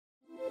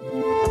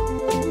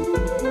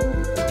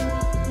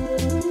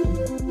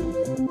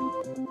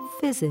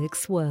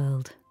Physics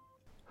World.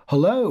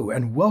 Hello,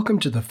 and welcome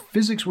to the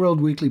Physics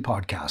World Weekly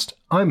podcast.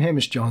 I'm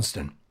Hamish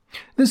Johnston.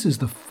 This is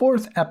the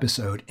fourth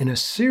episode in a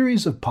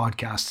series of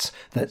podcasts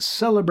that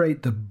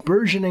celebrate the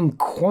burgeoning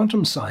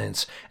quantum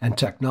science and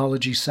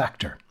technology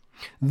sector.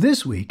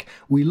 This week,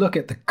 we look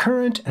at the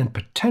current and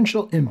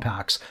potential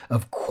impacts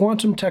of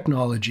quantum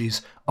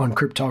technologies on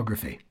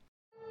cryptography.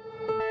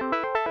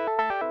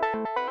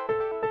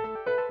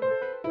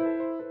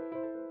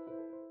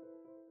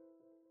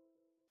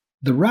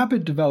 The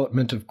rapid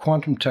development of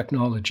quantum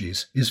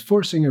technologies is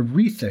forcing a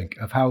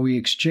rethink of how we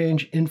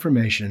exchange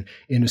information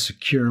in a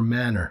secure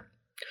manner.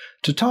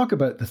 To talk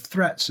about the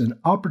threats and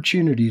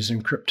opportunities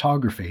in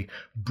cryptography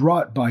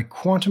brought by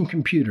quantum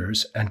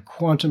computers and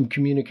quantum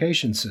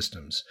communication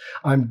systems,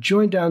 I'm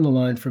joined down the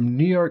line from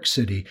New York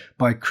City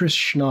by Chris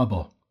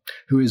Schnabel,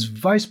 who is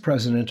Vice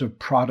President of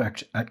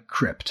Product at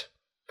Crypt.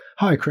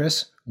 Hi,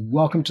 Chris.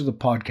 Welcome to the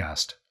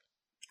podcast.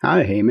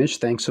 Hi, Hamish.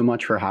 Thanks so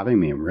much for having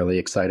me. I'm really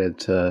excited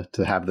to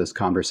have this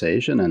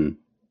conversation and,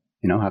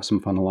 have some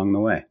fun along the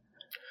way.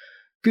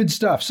 Good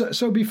stuff.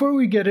 So before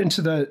we get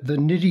into the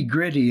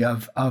nitty-gritty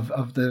of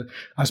the,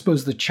 I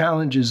suppose, the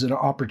challenges and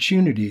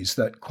opportunities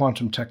that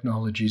quantum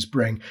technologies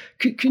bring,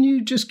 can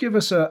you just give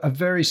us a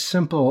very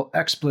simple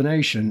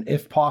explanation,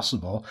 if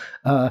possible,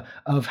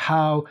 of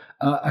how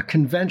a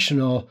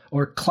conventional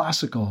or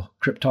classical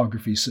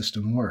cryptography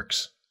system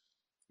works?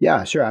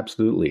 Yeah, sure,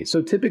 absolutely.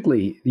 So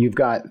typically, you've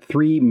got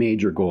three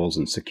major goals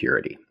in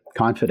security: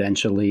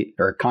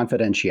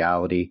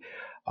 confidentiality,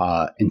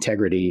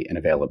 integrity, and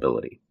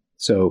availability.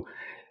 So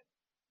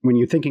when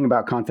you're thinking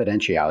about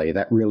confidentiality,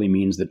 that really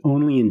means that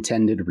only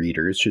intended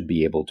readers should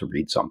be able to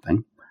read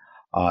something.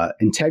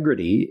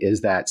 Integrity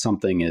is that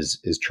something is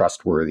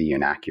trustworthy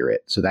and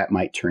accurate. So that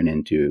might turn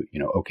into,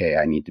 okay,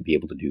 I need to be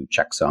able to do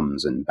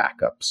checksums and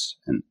backups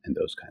and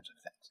those kinds of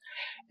things.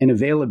 And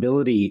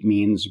availability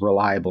means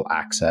reliable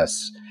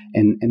access.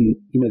 And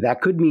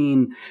that could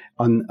mean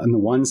on the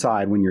one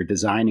side, when you're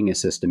designing a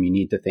system, you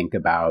need to think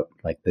about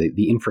like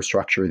the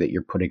infrastructure that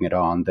you're putting it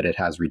on, that it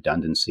has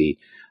redundancy.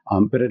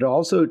 But it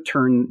also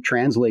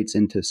translates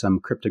into some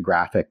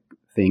cryptographic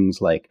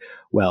things like,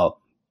 well,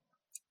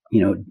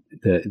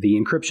 the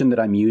encryption that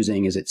I'm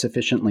using, is it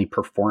sufficiently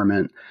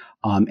performant?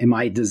 Am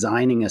I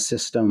designing a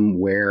system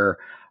where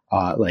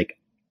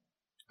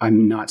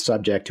I'm not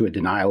subject to a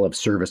denial of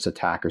service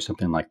attack or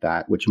something like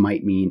that, which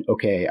might mean,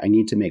 okay, I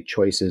need to make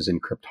choices in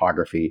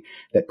cryptography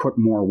that put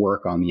more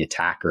work on the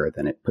attacker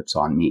than it puts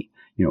on me.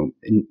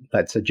 And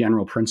that's a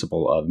general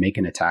principle of make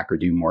an attacker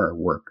do more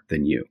work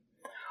than you.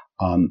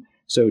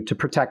 So to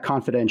protect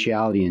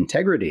confidentiality and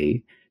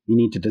integrity,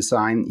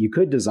 you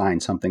could design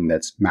something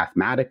that's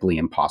mathematically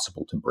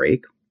impossible to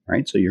break,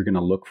 right? So you're going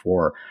to look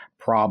for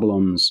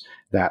problems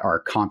that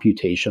are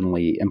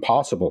computationally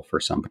impossible for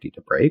somebody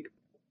to break.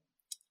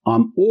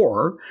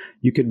 Or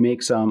you could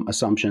make some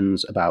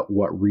assumptions about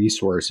what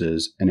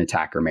resources an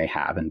attacker may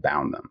have and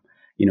bound them.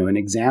 An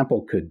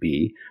example could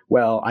be,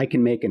 well, I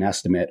can make an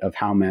estimate of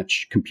how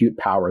much compute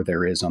power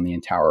there is on the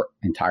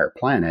entire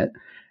planet,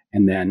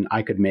 and then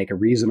I could make a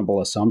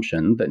reasonable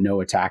assumption that no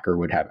attacker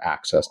would have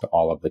access to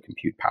all of the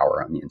compute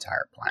power on the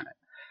entire planet.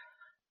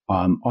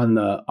 On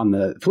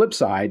the flip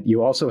side,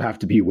 you also have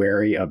to be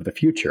wary of the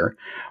future,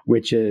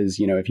 which is,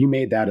 if you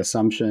made that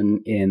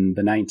assumption in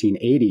the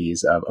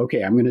 1980s of,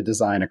 okay, I'm going to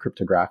design a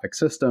cryptographic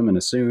system and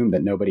assume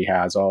that nobody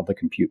has all the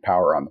compute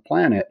power on the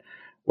planet.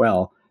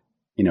 Well,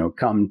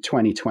 come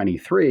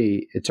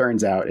 2023, it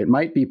turns out it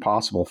might be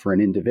possible for an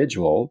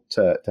individual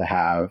to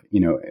have,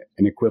 an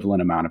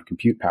equivalent amount of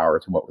compute power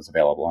to what was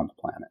available on the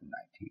planet in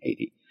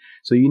 1980.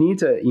 So you need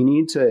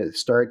to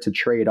start to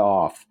trade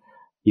off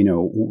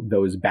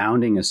those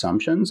bounding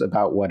assumptions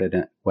about what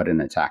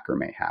an attacker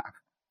may have.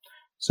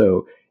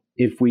 So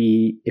if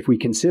we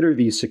consider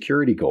these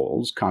security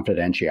goals,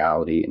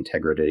 confidentiality,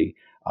 integrity,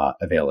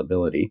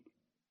 availability,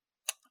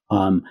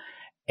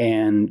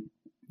 and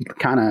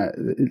kind of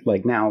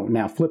like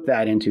now flip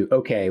that into,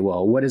 okay,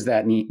 well, what does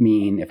that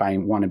mean if I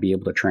want to be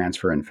able to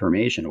transfer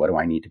information? What do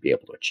I need to be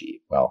able to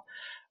achieve? Well,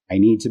 I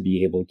need to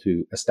be able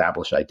to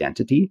establish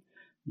identity.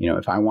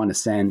 If I want to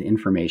send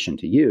information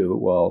to you,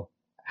 well,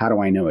 how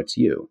do I know it's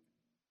you?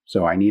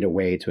 So I need a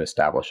way to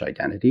establish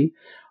identity.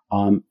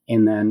 And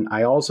then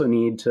I also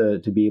need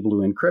to be able to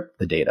encrypt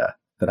the data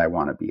that I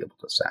want to be able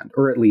to send,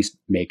 or at least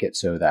make it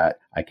so that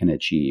I can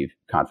achieve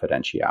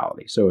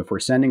confidentiality. So if we're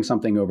sending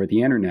something over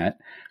the internet,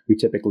 we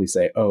typically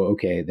say, oh,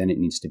 okay, then it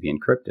needs to be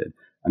encrypted.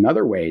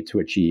 Another way to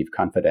achieve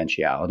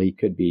confidentiality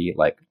could be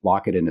like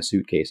lock it in a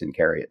suitcase and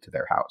carry it to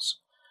their house.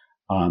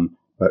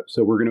 But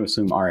so we're going to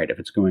assume, all right, if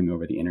it's going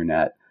over the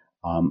internet,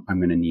 I'm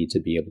going to need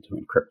to be able to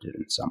encrypt it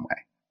in some way.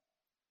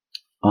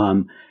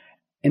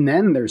 And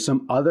then there's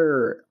some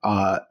other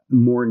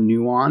more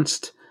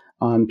nuanced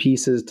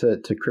pieces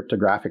to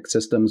cryptographic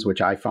systems,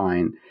 which I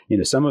find,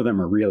 some of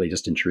them are really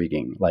just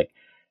intriguing. Like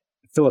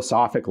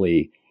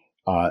philosophically,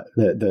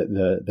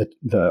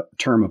 the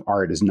term of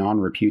art is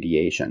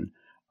non-repudiation.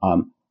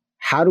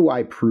 How do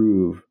I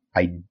prove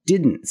I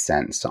didn't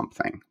send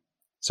something?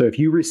 So if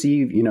you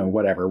receive,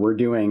 whatever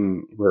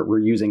we're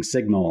using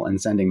Signal and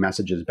sending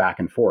messages back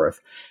and forth,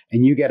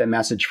 and you get a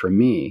message from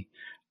me,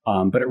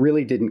 but it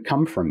really didn't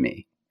come from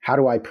me. How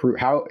do I prove?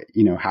 How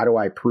do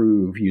I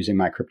prove using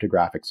my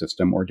cryptographic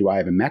system, or do I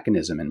have a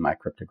mechanism in my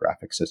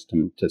cryptographic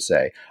system to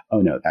say,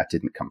 oh no, that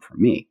didn't come from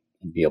me,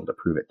 and be able to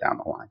prove it down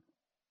the line?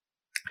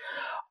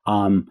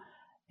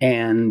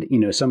 And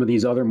some of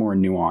these other more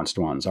nuanced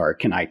ones are: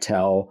 can I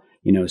tell?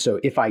 So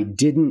if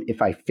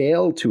I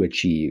failed to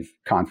achieve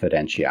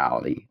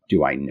confidentiality,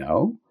 do I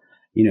know?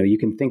 You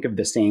can think of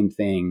the same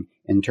thing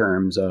in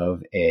terms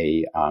of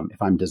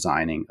if I'm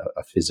designing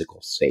a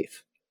physical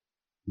safe.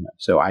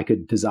 So I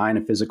could design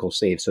a physical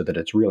safe so that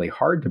it's really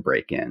hard to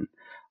break in.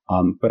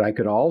 But I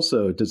could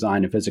also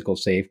design a physical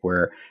safe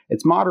where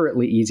it's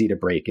moderately easy to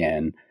break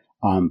in,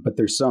 but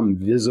there's some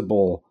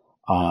visible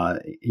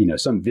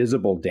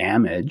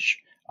damage.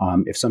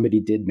 If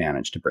somebody did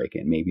manage to break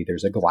in, maybe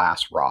there's a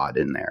glass rod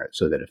in there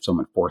so that if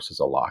someone forces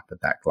a lock,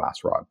 that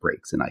glass rod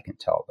breaks and I can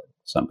tell that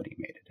somebody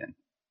made it in.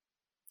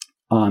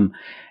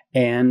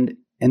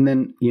 And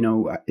then,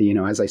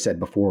 as I said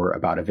before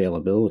about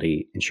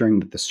availability,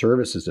 ensuring that the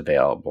service is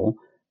available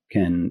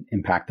can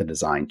impact the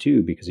design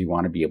too, because you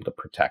want to be able to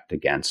protect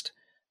against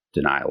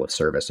denial of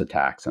service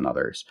attacks and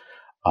others.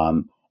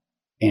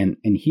 And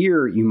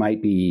here you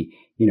might be,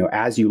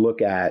 as you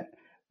look at,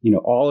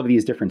 all of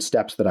these different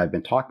steps that I've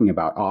been talking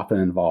about often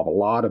involve a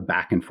lot of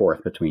back and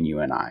forth between you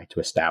and I to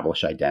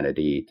establish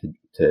identity,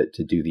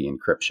 to do the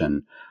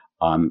encryption.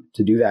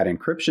 To do that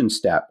encryption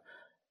step,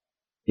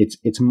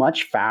 it's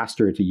much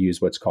faster to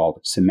use what's called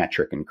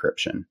symmetric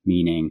encryption,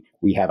 meaning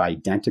we have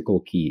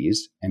identical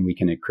keys and we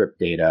can encrypt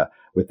data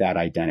with that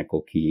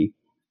identical key,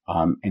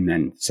 and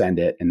then send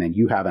it, and then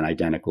you have an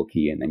identical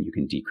key, and then you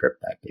can decrypt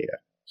that data.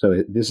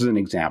 So this is an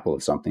example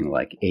of something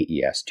like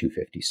AES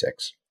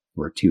 256.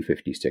 Where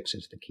 256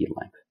 is the key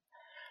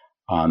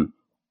length.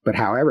 But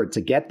however, to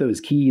get those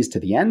keys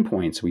to the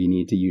endpoints, we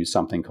need to use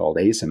something called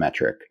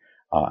asymmetric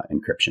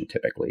encryption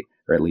typically,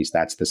 or at least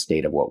that's the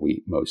state of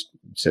most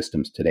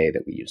systems today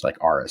that we use, like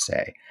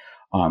RSA.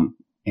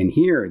 And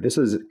here, this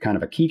is kind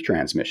of a key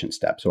transmission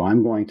step. So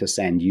I'm going to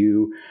send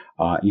you,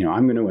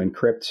 I'm going to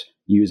encrypt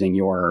using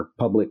your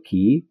public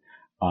key.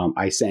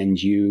 I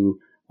send you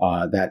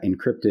that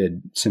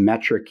encrypted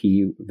symmetric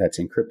key that's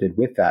encrypted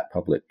with that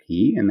public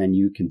key, and then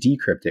you can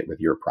decrypt it with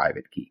your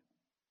private key.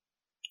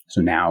 So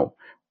now,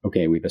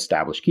 okay, we've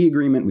established key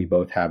agreement. We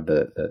both have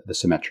the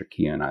symmetric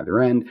key on either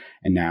end,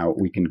 and now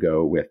we can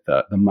go with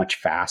the much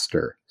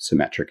faster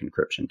symmetric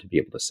encryption to be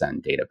able to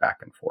send data back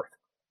and forth.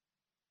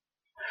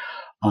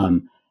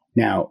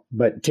 Now,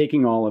 but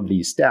taking all of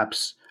these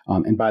steps,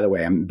 and by the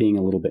way, I'm being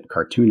a little bit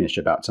cartoonish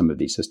about some of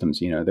these systems.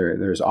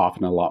 There's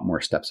often a lot more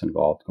steps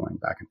involved going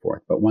back and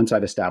forth. But once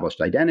I've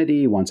established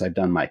identity, once I've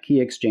done my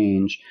key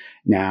exchange,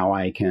 now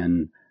I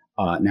can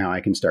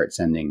start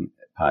sending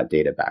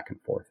data back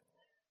and forth.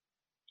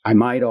 I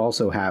might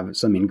also have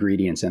some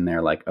ingredients in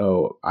there, like,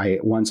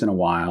 once in a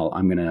while,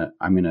 I'm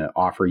gonna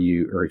offer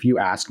you, or if you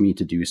ask me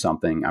to do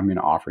something, I'm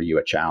gonna offer you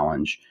a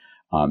challenge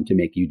to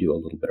make you do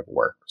a little bit of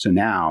work. So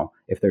now,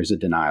 if there's a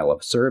denial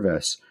of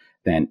service,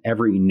 then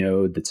every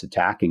node that's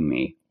attacking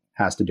me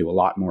has to do a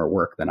lot more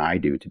work than I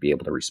do to be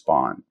able to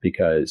respond,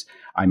 because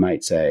I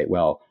might say,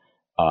 well,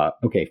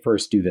 okay,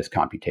 first do this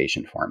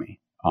computation for me,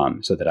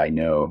 so that I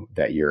know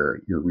that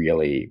you're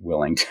really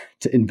willing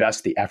to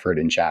invest the effort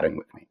in chatting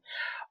with me.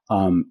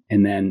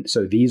 And then,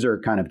 so these are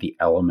kind of the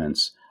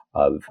elements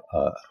of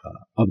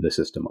the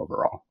system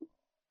overall.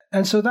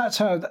 And so that's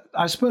how,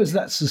 I suppose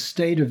that's the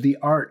state of the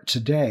art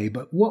today.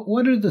 But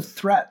what are the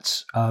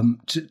threats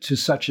to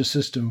such a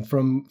system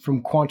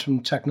from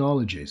quantum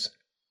technologies?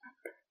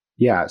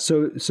 Yeah,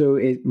 so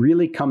it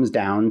really comes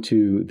down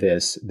to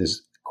this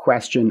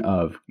question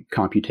of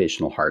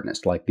computational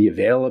hardness, like the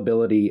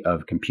availability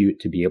of compute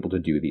to be able to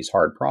do these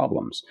hard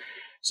problems.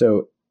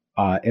 So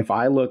if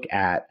I look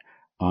at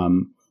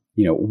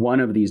one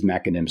of these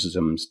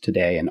mechanisms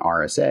today in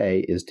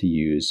RSA is to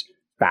use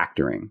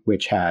factoring,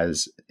 which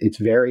it's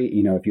very,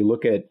 if you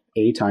look at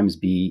A times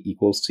B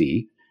equals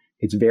C,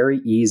 it's very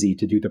easy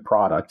to do the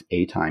product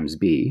A times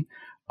B.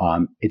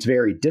 It's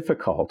very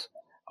difficult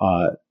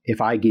if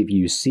I give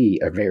you C,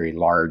 a very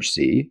large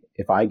C,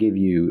 if I give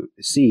you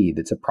C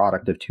that's a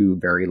product of two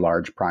very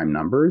large prime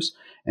numbers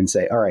and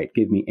say, all right,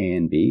 give me A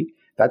and B,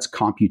 that's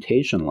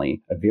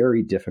computationally a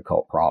very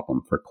difficult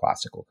problem for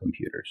classical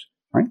computers,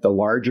 right? The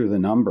larger the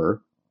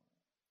number,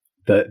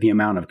 the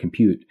amount of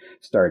compute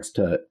starts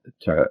to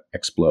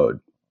explode.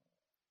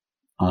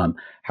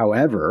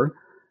 However,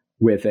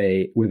 with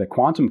a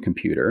quantum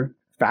computer,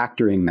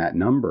 factoring that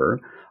number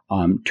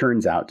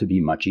turns out to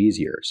be much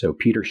easier. So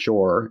Peter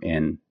Shor,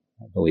 in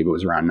I believe it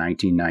was around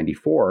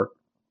 1994,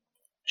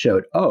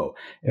 showed,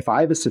 if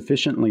I have a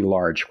sufficiently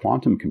large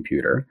quantum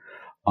computer,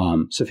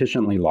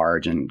 sufficiently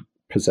large and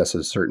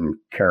possesses certain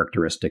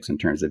characteristics in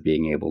terms of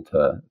being able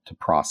to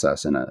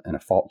process in a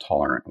fault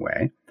tolerant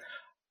way,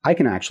 I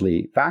can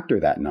actually factor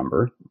that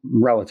number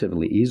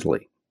relatively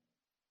easily.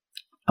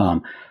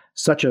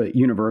 Such a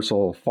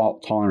universal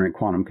fault-tolerant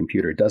quantum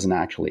computer doesn't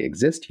actually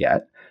exist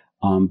yet,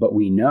 But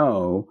we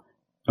know,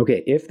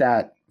 okay, if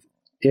that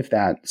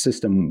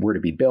system were to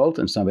be built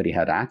and somebody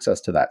had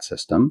access to that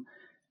system,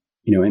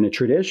 in a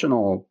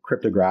traditional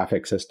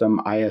cryptographic system,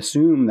 I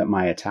assume that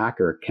my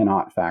attacker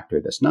cannot factor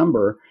this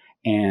number.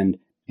 And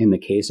in the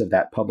case of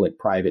that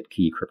public-private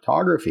key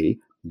cryptography,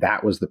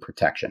 that was the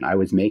protection. I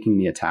was making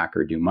the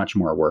attacker do much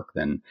more work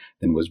than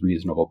was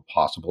reasonable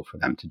possible for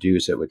them to do.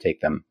 So it would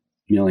take them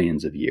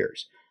millions of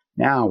years.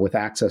 Now, with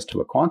access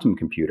to a quantum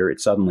computer,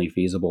 it's suddenly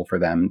feasible for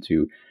them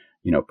to,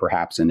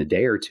 perhaps in a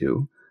day or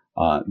two,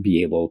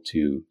 be able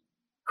to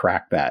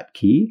crack that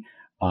key.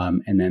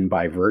 And then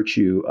by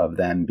virtue of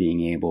them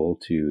being able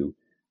to,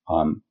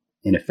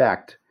 in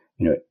effect,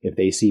 if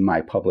they see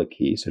my public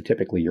key, so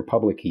typically your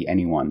public key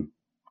anyone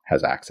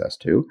has access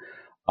to,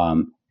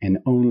 and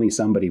only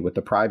somebody with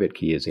the private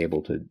key is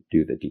able to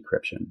do the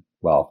decryption.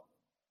 Well,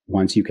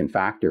 once you can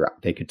factor,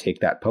 they could take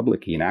that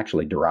public key and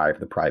actually derive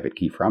the private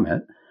key from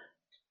it.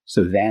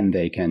 So then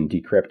they can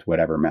decrypt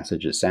whatever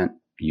message is sent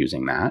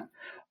using that.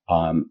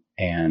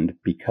 And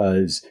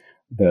because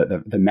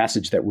the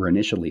message that we're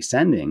initially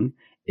sending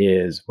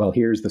is, well,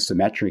 here's the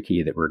symmetric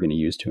key that we're going to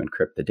use to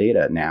encrypt the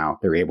data. Now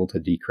they're able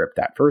to decrypt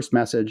that first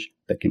message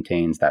that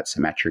contains that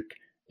symmetric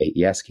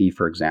AES key,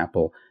 for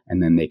example,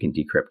 and then they can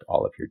decrypt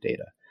all of your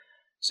data.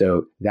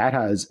 So that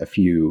has a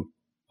few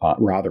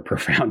rather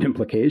profound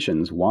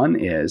implications. One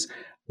is,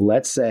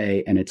 let's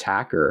say an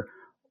attacker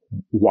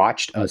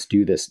watched us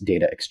do this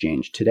data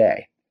exchange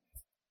today,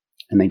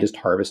 and they just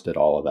harvested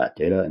all of that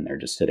data, and they're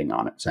just sitting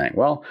on it saying,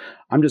 well,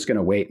 I'm just going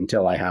to wait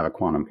until I have a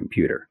quantum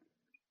computer.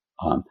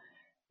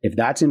 If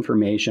that's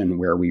information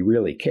where we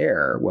really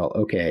care, well,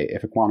 okay,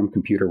 if a quantum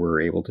computer were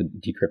able to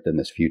decrypt in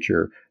this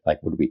future,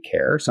 would we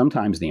care?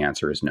 Sometimes the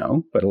answer is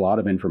no, but a lot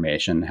of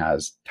information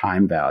has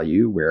time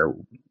value where,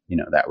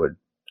 that would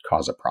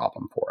cause a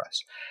problem for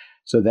us.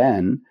 So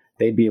then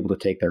they'd be able to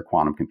take their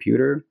quantum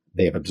computer.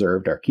 They have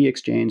observed our key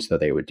exchange, so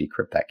they would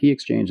decrypt that key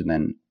exchange and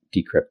then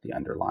decrypt the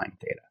underlying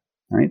data.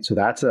 Right? So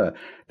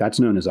that's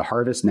known as a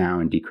harvest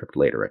now and decrypt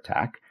later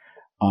attack.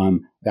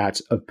 That's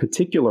of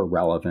particular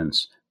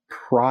relevance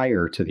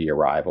prior to the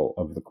arrival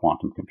of the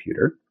quantum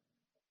computer.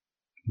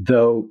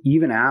 Though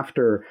even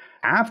after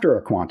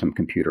a quantum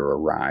computer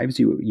arrives,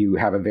 you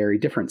have a very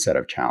different set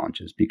of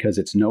challenges, because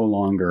it's no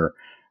longer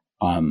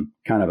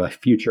kind of a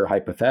future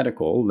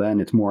hypothetical, then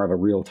it's more of a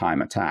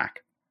real-time attack,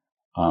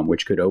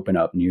 which could open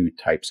up new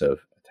types of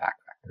attack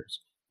vectors.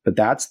 But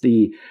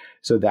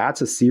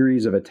that's a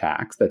series of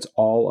attacks that's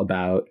all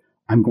about,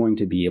 I'm going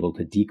to be able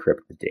to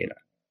decrypt the data.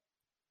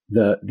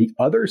 The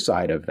other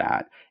side of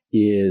that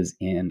is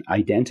in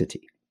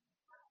identity,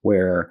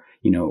 where,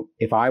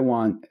 if I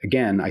want,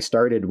 again, I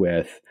started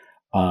with,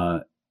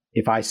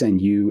 if I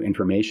send you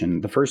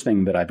information, the first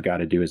thing that I've got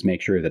to do is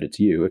make sure that it's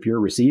you. If you're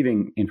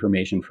receiving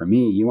information from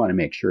me, you want to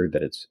make sure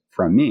that it's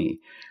from me.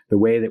 The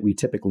way that we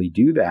typically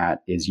do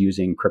that is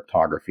using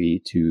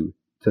cryptography to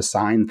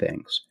sign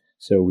things.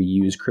 So we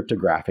use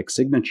cryptographic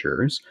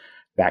signatures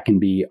that can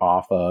be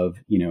off of,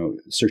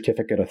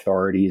 certificate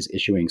authorities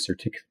issuing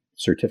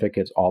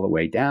certificates all the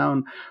way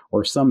down,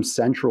 or some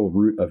central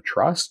root of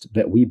trust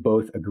that we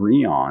both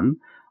agree on,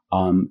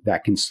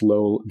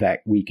 that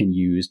we can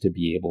use to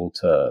be able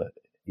to,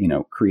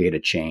 create a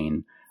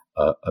chain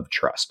of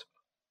trust.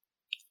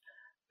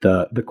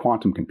 The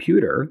quantum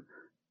computer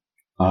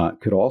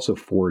could also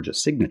forge a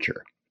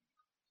signature.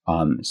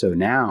 So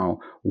now,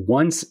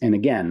 once, and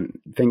again,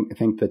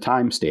 think the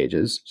time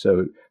stages.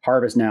 So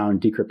harvest now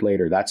and decrypt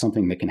later, that's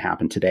something that can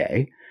happen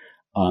today.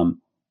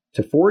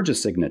 To forge a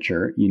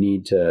signature, you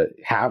need to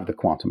have the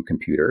quantum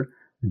computer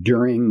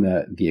during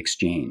the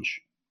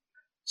exchange.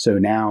 So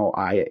now,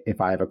 if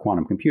I have a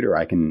quantum computer,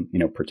 I can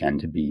pretend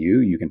to be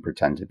you. You can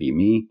pretend to be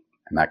me,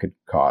 and that could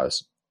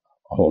cause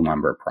a whole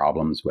number of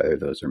problems, whether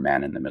those are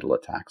man-in-the-middle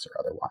attacks or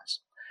otherwise.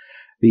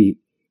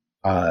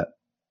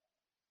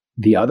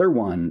 The other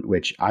one,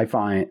 which I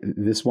find,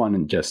 this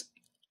one just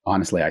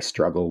honestly I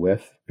struggle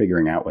with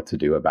figuring out what to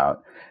do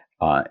about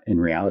in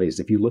reality,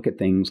 is if you look at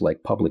things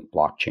like public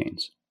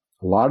blockchains.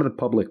 A lot of the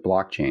public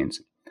blockchains,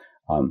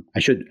 I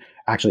should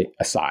actually,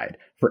 aside,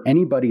 for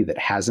anybody that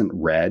hasn't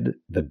read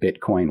the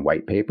Bitcoin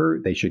white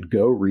paper, they should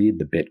go read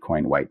the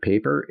Bitcoin white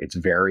paper. It's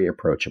very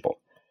approachable.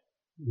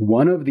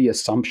 One of the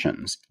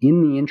assumptions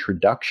in the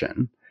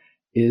introduction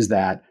is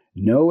that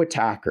no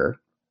attacker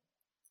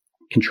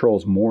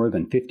controls more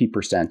than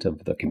 50%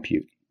 of the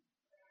compute.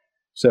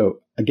 So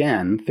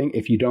again,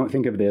 if you don't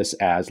think of this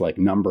as like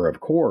number of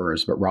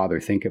cores, but rather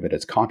think of it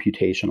as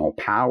computational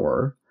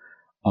power,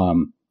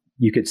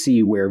 you could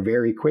see where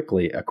very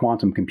quickly a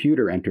quantum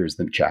computer enters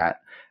the chat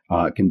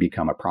can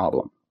become a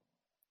problem.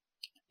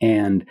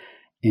 And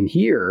in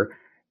here,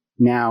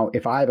 now,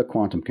 if I have a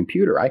quantum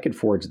computer, I could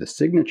forge the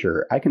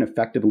signature. I can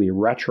effectively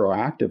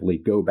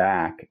retroactively go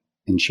back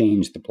and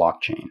change the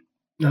blockchain.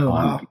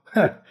 Oh,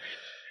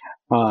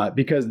 wow.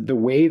 Because the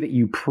way that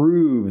you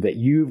prove that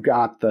you've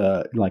got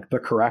the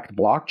correct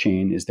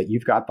blockchain is that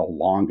you've got the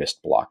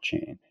longest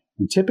blockchain.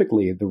 And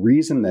typically, the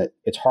reason that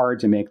it's hard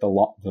to make the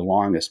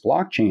longest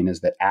blockchain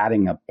is that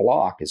adding a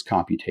block is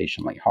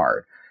computationally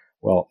hard.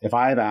 Well, if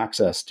I have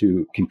access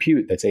to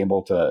compute that's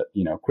able to,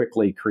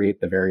 quickly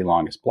create the very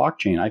longest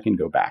blockchain, I can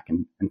go back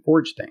and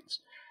forge things.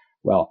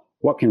 Well,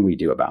 what can we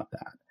do about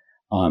that?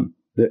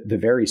 The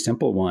very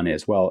simple one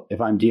is, well,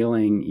 if I'm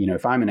dealing,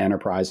 if I'm an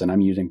enterprise and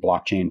I'm using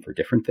blockchain for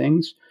different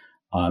things,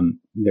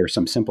 there's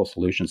some simple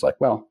solutions like,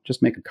 well,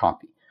 just make a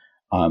copy.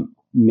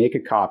 Make a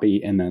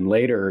copy, and then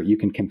later you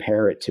can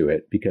compare it to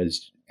it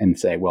and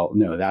say, well,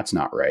 no, that's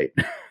not right.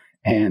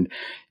 And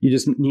you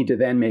just need to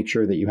then make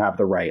sure that you have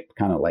the right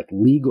kind of like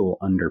legal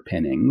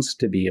underpinnings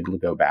to be able to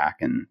go back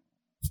and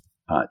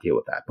deal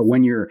with that. But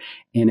when you're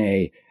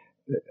in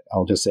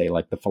I'll just say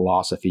like the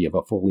philosophy of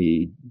a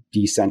fully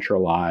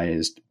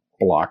decentralized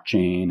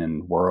blockchain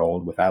and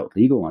world without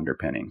legal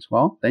underpinnings,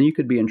 well, then you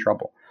could be in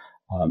trouble.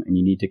 And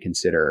you need to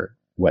consider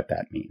what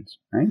that means,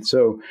 right?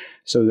 So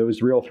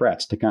those real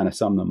threats, to kind of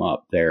sum them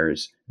up,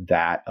 there's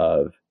that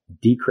of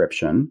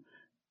decryption,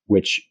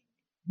 which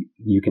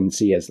you can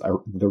see as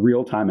the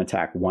real-time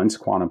attack once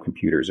quantum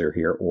computers are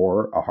here,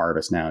 or a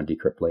harvest now and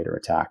decrypt later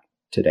attack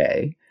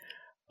today.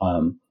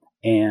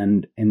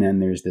 And then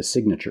there's the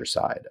signature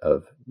side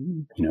of,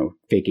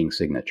 faking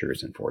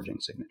signatures and forging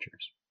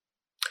signatures.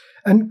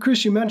 And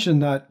Chris, you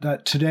mentioned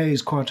that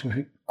today's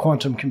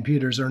quantum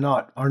computers are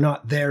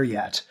not there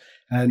yet.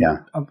 And yeah.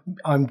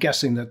 I'm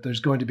guessing that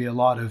there's going to be a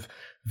lot of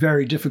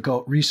very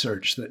difficult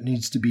research that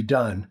needs to be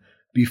done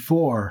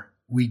before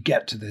we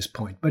get to this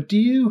point. But do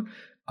you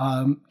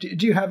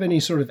have any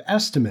sort of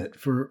estimate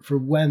for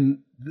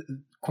when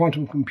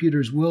quantum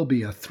computers will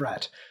be a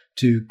threat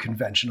to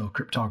conventional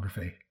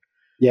cryptography?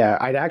 Yeah,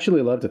 I'd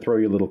actually love to throw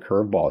you a little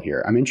curveball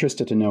here. I'm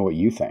interested to know what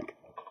you think.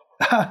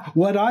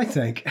 What I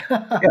think.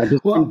 Yeah,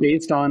 just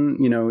based on,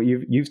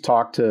 you've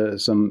talked to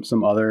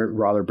some other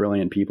rather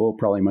brilliant people,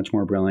 probably much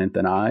more brilliant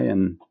than I,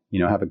 and,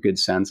 have a good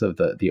sense of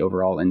the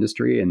overall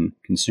industry and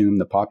consume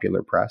the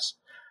popular press.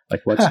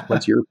 Like,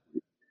 what's your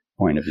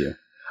point of view?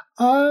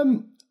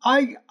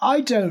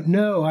 I don't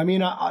know. I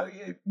mean,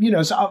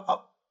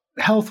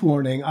 health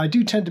warning, I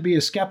do tend to be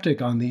a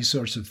skeptic on these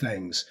sorts of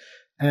things.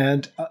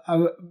 And,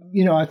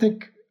 I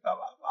think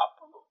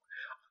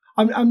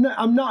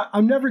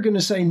I'm never going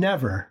to say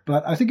never,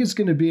 but I think it's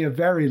going to be a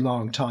very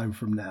long time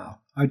from now.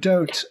 I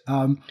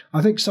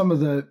think some of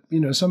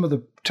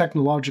the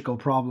technological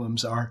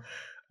problems are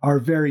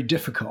very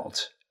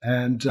difficult.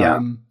 And,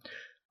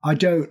 I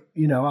don't,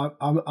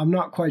 I'm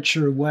not quite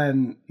sure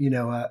when,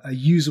 a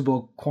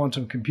usable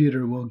quantum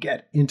computer will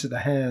get into the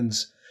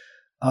hands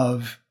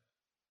of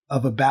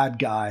a bad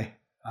guy,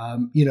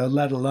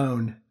 let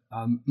alone,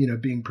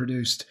 being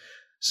produced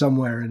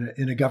somewhere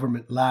in a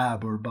government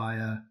lab or by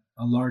a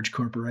large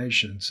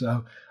corporation.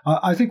 So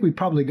I think we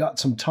probably got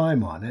some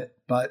time on it,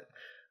 but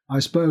I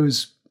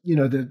suppose,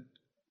 it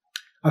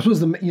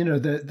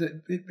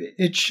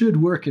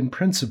should work in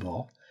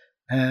principle,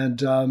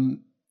 and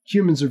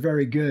humans are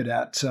very good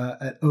at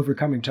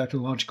overcoming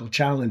technological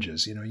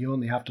challenges. You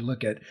only have to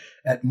look at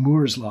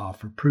Moore's law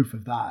for proof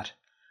of that.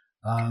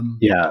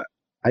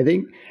 I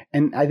think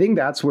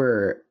that's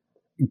where,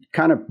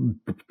 kind of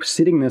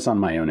sitting this on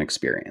my own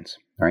experience,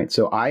 right?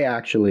 So I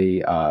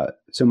actually,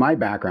 so my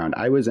background,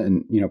 I was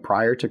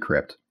prior to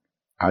Crypt,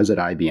 I was at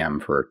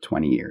IBM for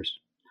 20 years.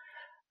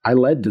 I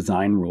led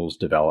design rules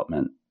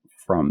development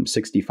from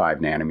 65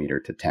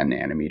 nanometer to 10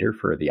 nanometer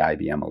for the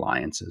IBM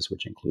alliances,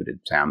 which included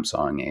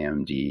Samsung,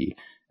 AMD,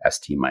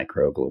 ST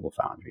Micro, Global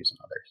Foundries, and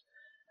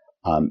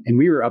others. And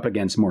we were up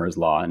against Moore's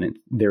law, and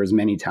there was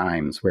many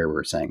times where we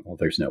were saying, well,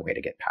 there's no way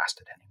to get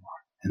past it anymore.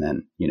 And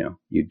then,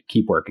 you'd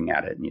keep working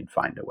at it and you'd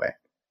find a way.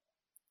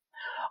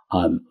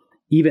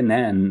 Even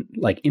then,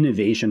 like,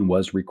 innovation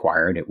was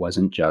required. It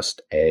wasn't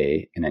just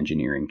an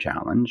engineering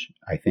challenge.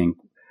 I think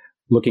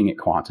looking at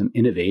quantum,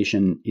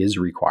 innovation is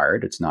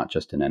required. It's not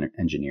just an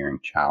engineering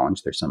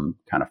challenge. There's some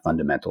kind of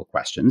fundamental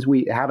questions.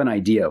 We have an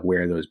idea of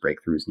where those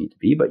breakthroughs need to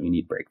be, but you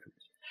need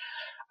breakthroughs.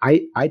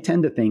 I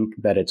tend to think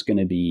that it's going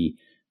to be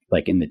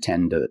like in the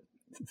 10 to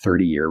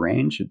 30 year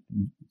range.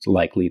 It's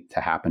likely to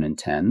happen in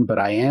 10, but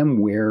I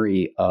am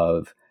wary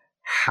of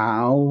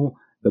how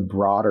the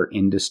broader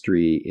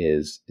industry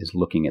is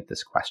looking at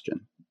this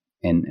question.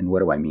 And what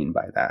do I mean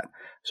by that?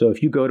 So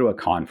if you go to a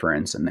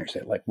conference and they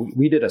say, like,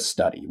 we did a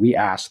study, we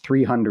asked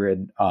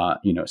 300,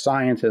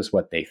 scientists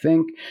what they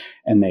think.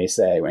 And they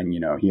say, and,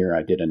 here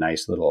I did a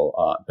nice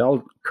little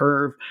bell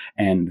curve,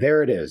 and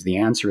there it is. The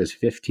answer is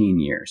 15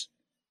 years.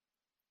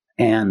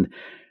 And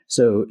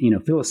so,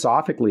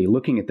 philosophically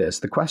looking at this,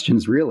 the question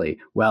is really,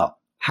 well,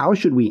 how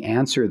should we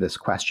answer this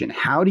question?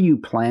 How do you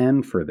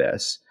plan for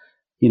this?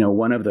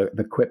 One of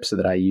the quips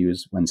that I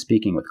use when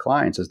speaking with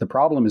clients is the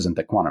problem isn't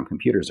that quantum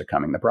computers are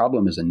coming. The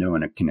problem is that no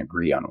one can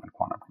agree on when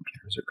quantum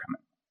computers are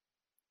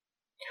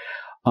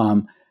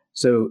coming.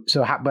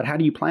 But how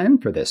do you plan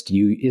for this?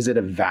 Is it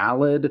a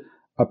valid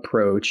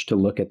approach to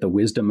look at the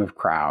wisdom of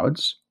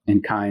crowds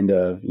and kind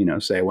of,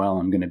 say, well,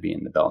 I'm going to be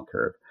in the bell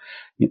curve?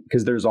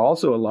 Because there's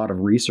also a lot of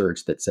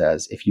research that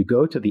says if you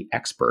go to the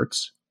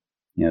experts,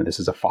 this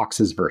is a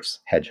foxes versus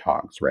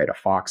hedgehogs, right? A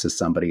fox is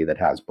somebody that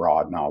has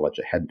broad knowledge.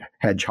 A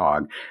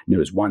hedgehog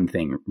knows one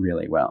thing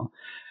really well.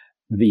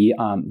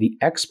 The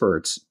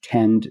experts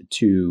tend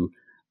to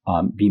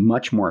be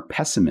much more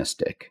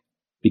pessimistic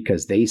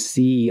because they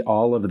see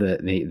all of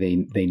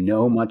they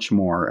know much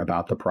more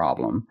about the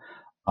problem,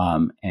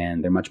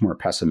 and they're much more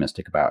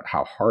pessimistic about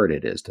how hard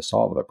it is to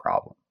solve the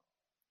problem.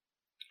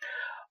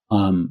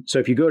 So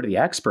if you go to the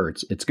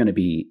experts, it's going to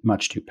be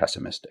much too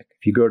pessimistic.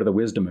 If you go to the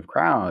wisdom of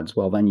crowds,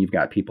 well, then you've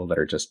got people that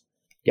are just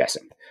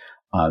guessing.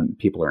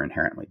 People are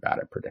inherently bad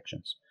at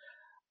predictions.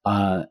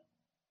 But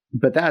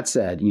that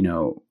said,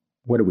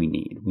 what do we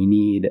need? We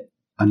need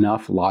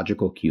enough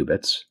logical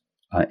qubits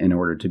in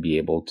order to be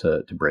able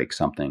to break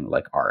something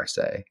like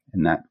RSA.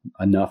 And that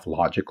enough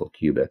logical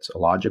qubits. A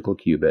logical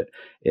qubit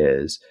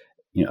is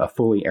a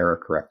fully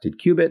error-corrected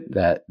qubit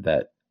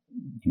that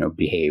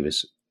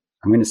behaves.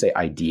 I'm going to say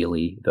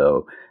ideally,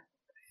 though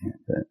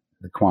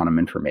the quantum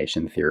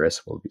information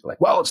theorists will be like,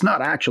 well, it's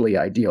not actually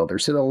ideal.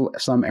 There's still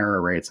some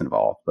error rates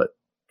involved, but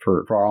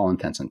for all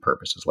intents and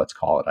purposes, let's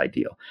call it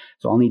ideal.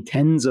 So I'll need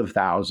tens of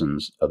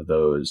thousands of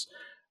those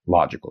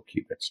logical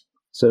qubits.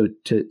 So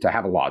to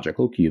have a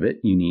logical qubit,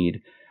 you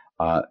need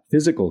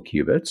physical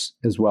qubits,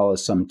 as well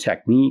as some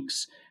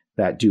techniques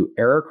that do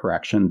error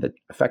correction that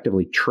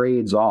effectively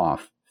trades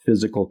off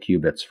physical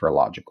qubits for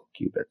logical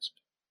qubits.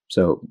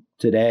 So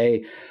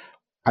today,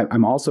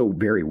 I'm also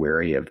very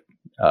wary of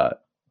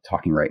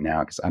talking right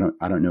now because I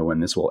don't know when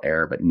this will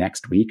air, but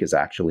next week is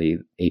actually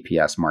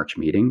APS March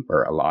meeting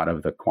where a lot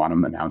of the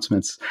quantum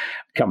announcements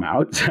come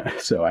out.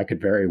 So I could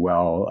very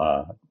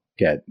well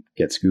get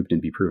scooped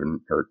and be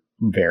proven or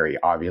very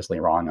obviously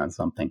wrong on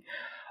something.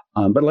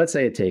 But let's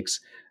say it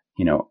takes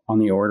on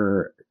the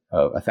order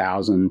of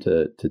 1,000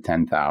 to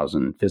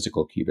 10,000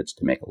 physical qubits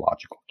to make a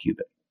logical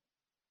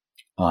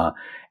qubit,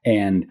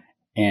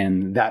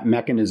 and that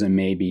mechanism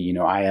may be,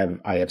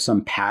 I have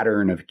some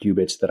pattern of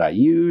qubits that I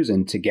use,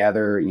 and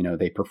together,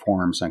 they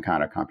perform some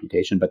kind of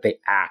computation, but they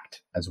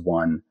act as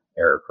one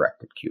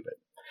error-corrected qubit.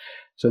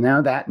 So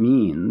now that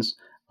means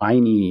I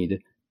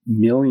need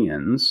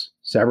millions,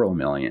 several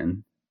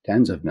million,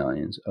 tens of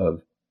millions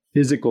of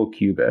physical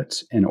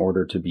qubits in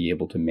order to be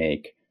able to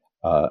make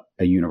a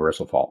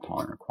universal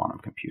fault-tolerant quantum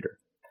computer.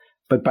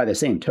 But by the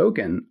same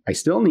token, I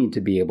still need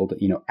to be able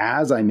to,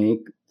 as I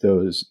make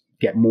those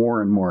get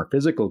more and more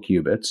physical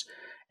qubits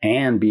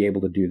and be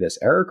able to do this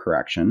error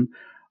correction,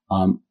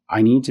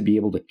 I need to be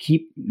able to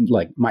keep,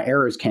 my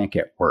errors can't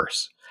get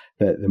worse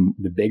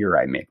the bigger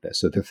I make this.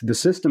 So the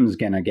system is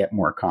going to get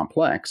more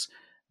complex,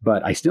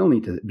 but I still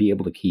need to be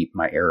able to keep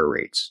my error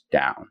rates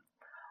down.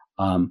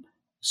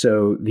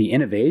 So the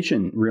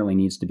innovation really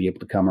needs to be able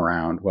to come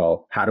around,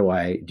 well, how do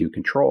I do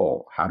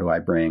control? How do I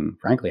bring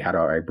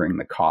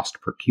the cost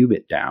per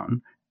qubit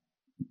down?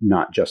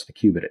 Not just the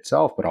qubit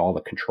itself, but all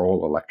the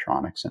control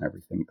electronics and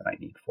everything that I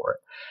need for it.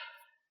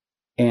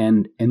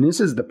 And this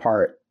is the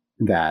part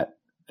that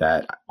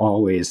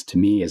always to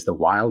me is the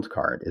wild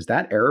card, is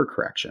that error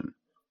correction.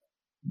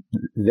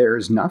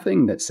 There's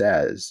nothing that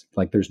says,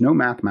 there's no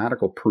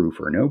mathematical proof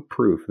or no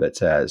proof that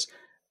says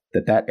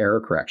that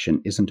error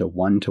correction isn't a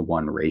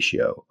 1-to-1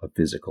 ratio of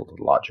physical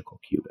to logical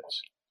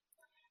qubits.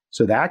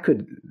 So that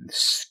could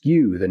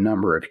skew the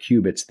number of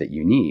qubits that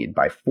you need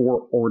by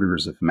 4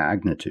 orders of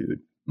magnitude.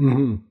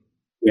 Mm-hmm.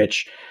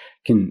 Which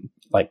can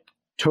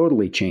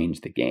totally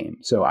change the game.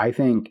 So I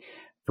think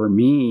for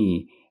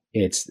me,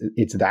 it's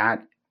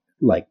that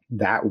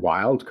that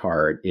wild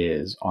card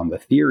is on the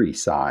theory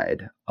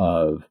side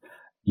of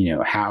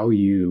how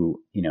you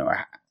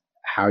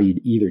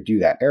either do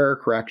that error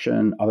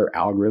correction, other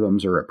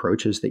algorithms or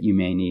approaches that you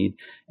may need,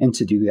 and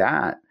to do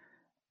that,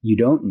 you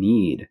don't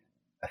need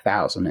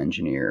 1,000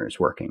 engineers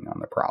working on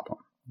the problem.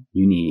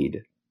 You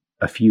need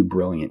a few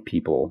brilliant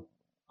people.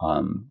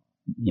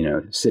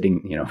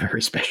 Sitting,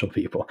 very special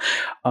people,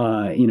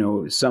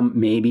 some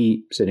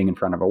maybe sitting in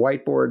front of a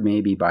whiteboard,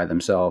 maybe by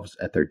themselves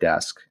at their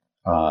desk,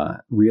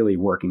 really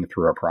working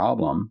through a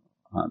problem,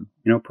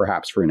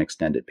 perhaps for an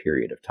extended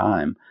period of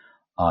time,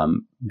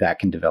 that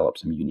can develop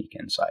some unique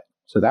insight.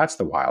 So that's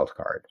the wild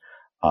card.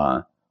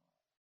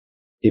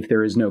 If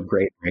there is no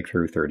great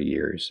breakthrough, 30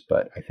 years,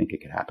 but I think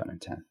it could happen in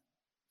 10.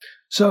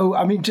 So,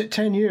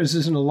 10 years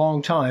isn't a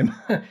long time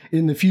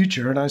in the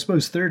future, and I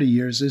suppose 30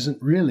 years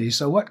isn't really.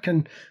 So what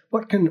can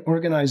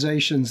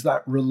organizations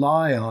that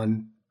rely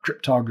on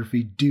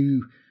cryptography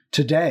do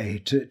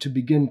today to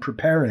begin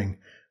preparing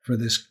for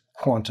this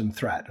quantum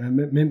threat?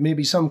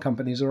 Maybe some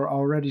companies are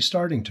already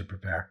starting to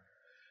prepare.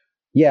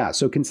 Yeah,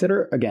 so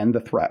consider, again, the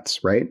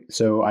threats, right?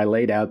 So I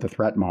laid out the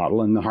threat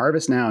model, and the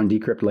harvest now and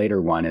decrypt later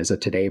one is a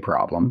today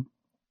problem.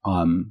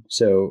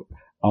 So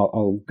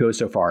I'll go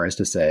so far as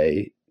to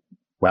say,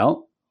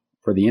 well,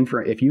 for the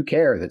if you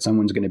care that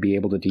someone's going to be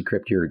able to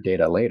decrypt your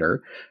data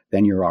later,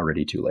 then you're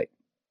already too late.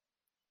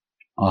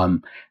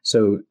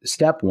 So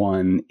step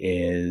one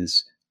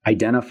is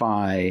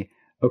identify,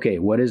 okay,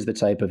 what is the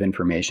type of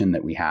information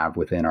that we have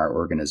within our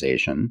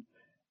organization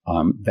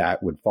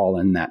that would fall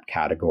in that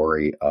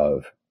category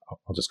of,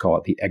 I'll just call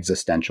it the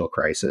existential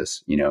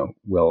crisis.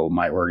 Will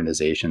my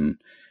organization,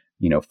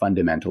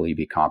 fundamentally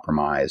be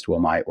compromised? Will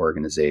my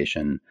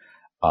organization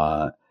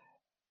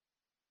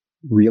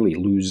really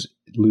lose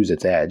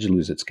its edge,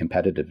 lose its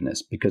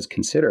competitiveness. Because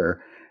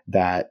consider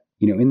that,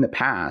 in the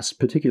past,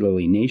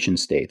 particularly nation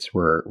states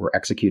were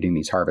executing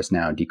these harvest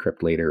now,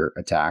 decrypt later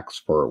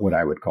attacks for what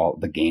I would call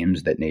the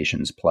games that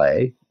nations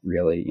play,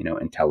 really,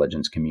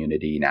 intelligence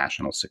community,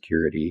 national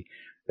security,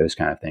 those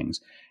kind of things.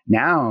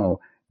 Now,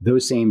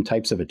 those same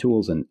types of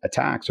tools and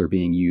attacks are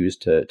being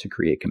used to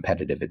create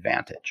competitive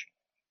advantage.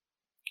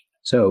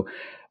 So,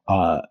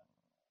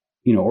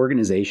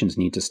 organizations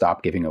need to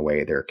stop giving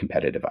away their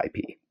competitive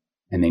IP,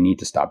 and they need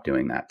to stop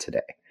doing that today.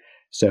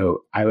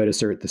 So I would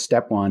assert the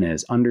step one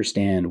is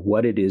understand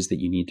what it is that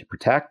you need to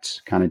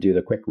protect, kind of do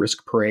the quick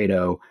risk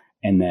Pareto,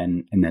 and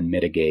then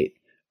mitigate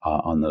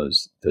on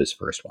those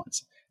first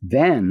ones.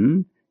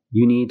 Then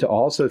you need to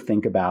also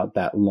think about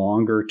that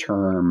longer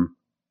term,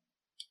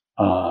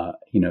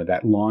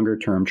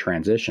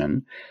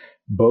 transition,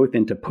 both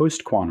into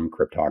post-quantum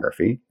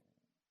cryptography.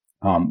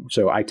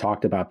 So I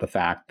talked about the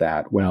fact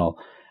that,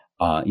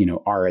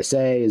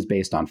 RSA is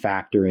based on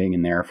factoring,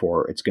 and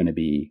therefore it's going to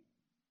be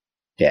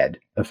dead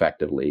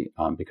effectively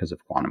because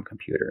of quantum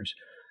computers.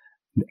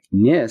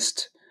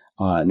 NIST,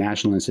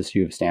 National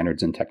Institute of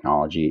Standards and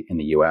Technology in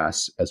the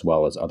US, as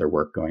well as other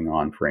work going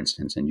on, for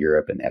instance, in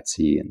Europe and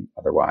ETSI and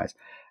otherwise,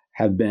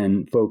 have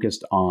been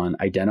focused on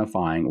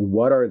identifying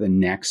what are the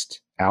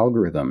next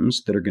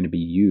algorithms that are going to be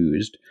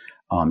used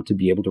to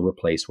be able to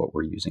replace what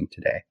we're using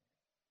today,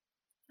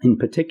 in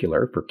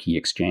particular for key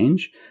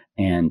exchange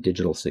and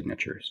digital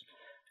signatures.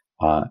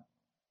 And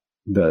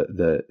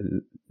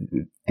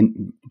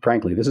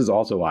frankly, this is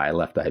also why I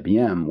left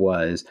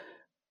IBM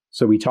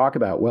so we talk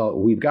about,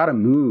 we've got to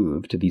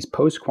move to these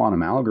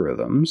post-quantum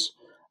algorithms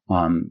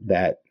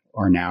that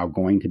are now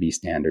going to be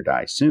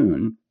standardized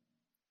soon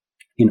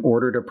in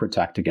order to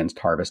protect against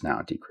harvest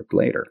now, decrypt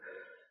later.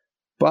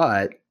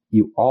 But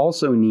you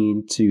also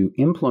need to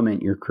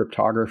implement your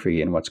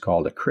cryptography in what's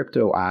called a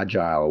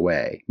crypto-agile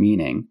way,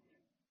 meaning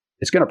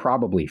it's going to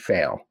probably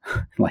fail.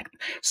 Like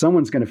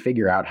someone's going to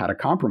figure out how to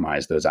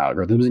compromise those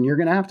algorithms, and you're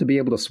going to have to be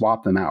able to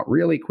swap them out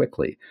really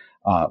quickly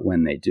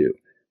when they do.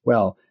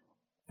 Well,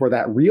 for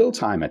that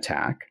real-time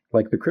attack,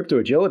 like the crypto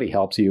agility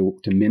helps you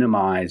to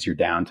minimize your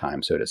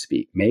downtime, so to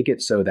speak, make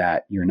it so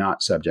that you're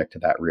not subject to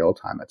that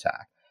real-time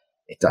attack.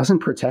 It doesn't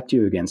protect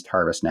you against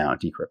harvest now,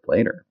 decrypt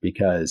later,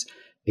 because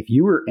if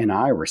you and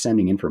I were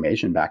sending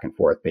information back and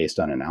forth based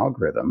on an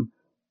algorithm,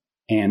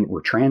 and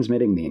we're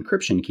transmitting the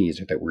encryption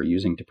keys that we're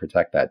using to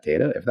protect that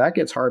data, if that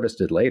gets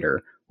harvested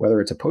later, whether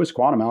it's a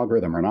post-quantum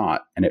algorithm or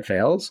not, and it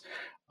fails,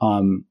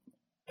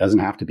 doesn't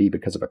have to be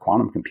because of a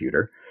quantum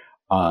computer,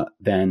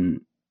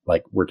 then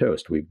we're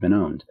toast. We've been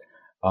owned.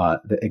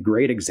 A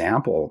great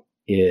example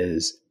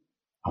is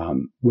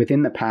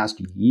within the past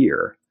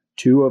year,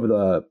 2 of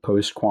the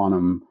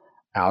post-quantum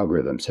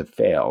algorithms have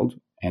failed,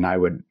 and I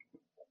would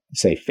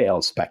say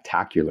failed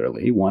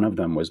spectacularly. One of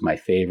them was my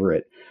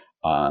favorite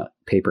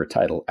paper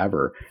title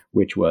ever,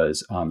 which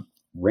was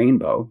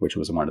Rainbow, which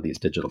was one of these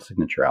digital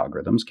signature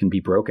algorithms, can be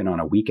broken on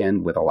a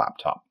weekend with a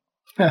laptop.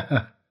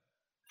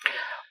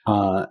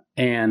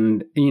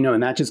 And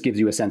that just gives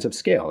you a sense of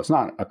scale. It's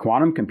not a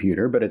quantum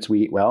computer, but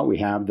we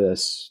have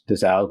this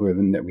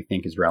algorithm that we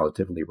think is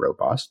relatively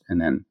robust, and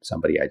then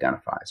somebody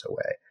identifies a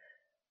way.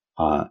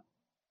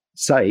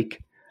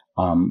 Psych,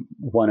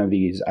 one of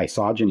these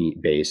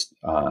isogeny-based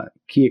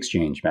key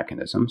exchange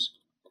mechanisms,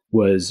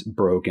 was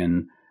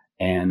broken,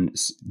 and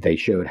they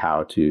showed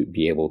how to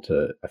be able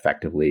to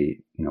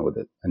effectively, with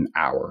an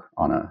hour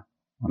on a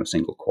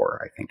single core,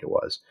 I think it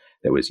was,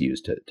 that was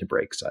used to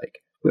break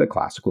Psych. With a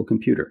classical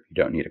computer, you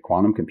don't need a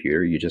quantum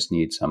computer. You just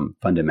need some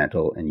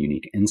fundamental and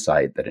unique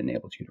insight that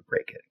enables you to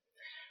break it.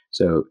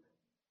 So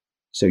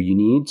you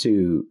need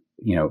to,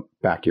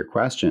 back to your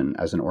question,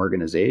 as an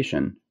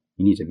organization,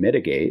 you need to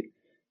mitigate.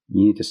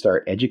 You need to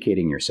start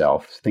educating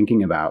yourself,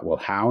 thinking about,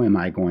 how am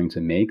I going to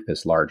make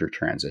this larger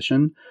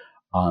transition?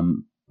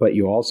 But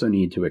you also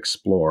need to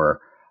explore,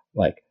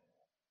 all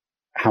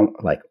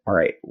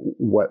right,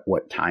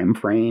 what time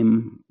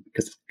frame?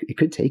 Because it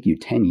could take you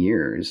 10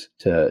 years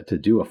to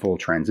do a full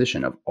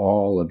transition of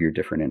all of your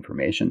different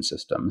information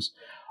systems.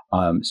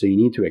 So you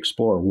need to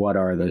explore what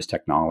are those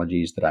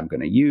technologies that I'm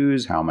going to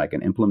use? How am I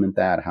going to implement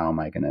that? How am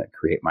I going to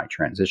create my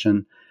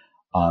transition?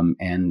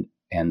 And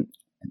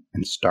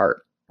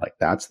start.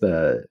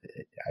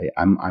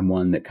 I'm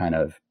one that kind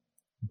of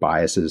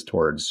biases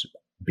towards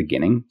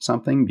beginning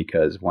something,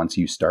 because once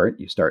you start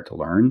to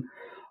learn.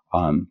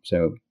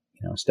 So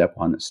step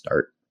one is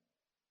start.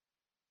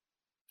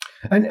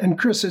 And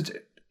Chris,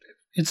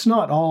 it's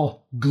not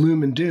all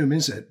gloom and doom,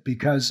 is it?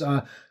 Because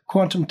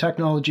quantum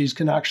technologies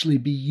can actually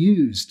be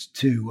used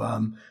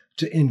to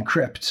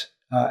encrypt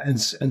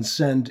and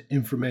send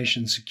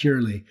information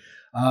securely.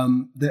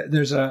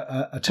 There's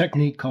a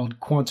technique called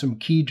quantum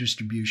key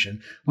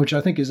distribution, which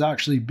I think is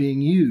actually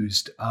being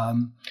used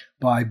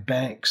by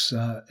banks,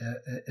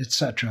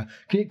 etc.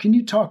 Can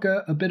you talk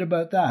a bit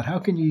about that? How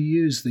can you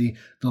use the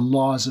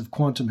laws of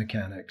quantum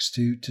mechanics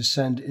to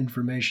send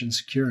information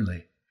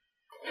securely?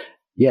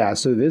 Yeah,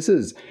 so this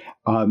is,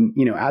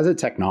 as a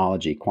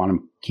technology,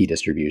 quantum key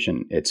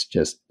distribution, it's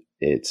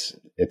it's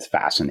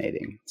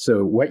fascinating.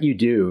 So what you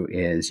do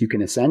is you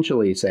can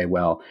essentially say,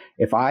 well,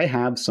 if I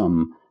have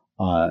some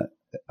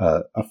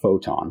a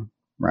photon,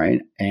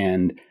 right,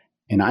 and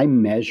I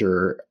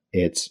measure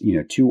its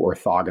two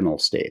orthogonal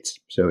states.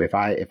 So if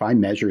I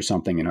measure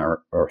something in an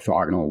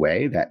orthogonal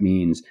way, that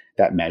means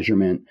that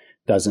measurement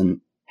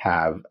doesn't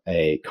have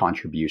a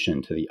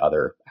contribution to the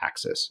other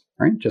axis,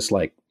 right? Just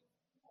like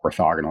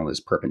orthogonal is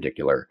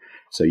perpendicular.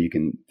 So you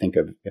can think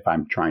of, if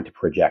I'm trying to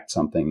project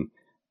something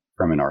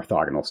from an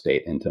orthogonal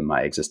state into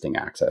my existing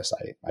axis,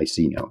 I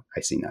see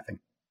nothing.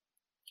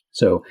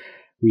 So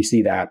we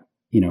see that,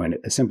 and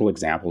a simple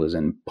example is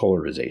in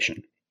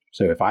polarization.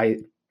 So if I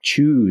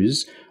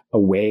choose a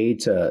way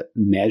to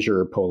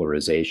measure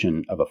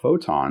polarization of a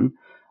photon,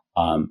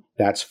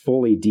 that's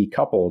fully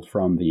decoupled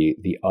from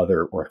the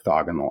other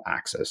orthogonal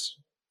axis.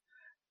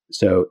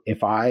 So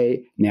if I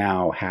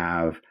now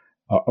have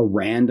a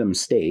random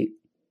state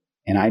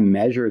and I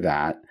measure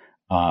that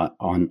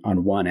on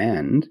one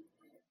end,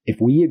 if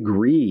we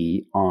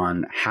agree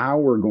on how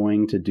we're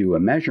going to do a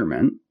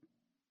measurement,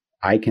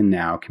 I can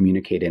now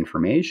communicate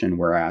information.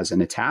 Whereas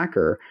an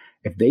attacker,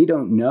 if they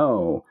don't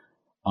know,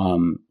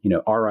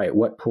 all right,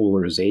 what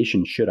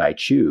polarization should I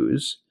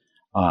choose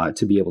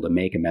to be able to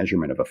make a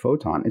measurement of a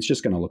photon, it's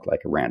just going to look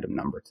like a random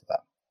number to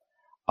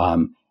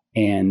them.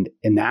 And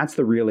that's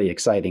the really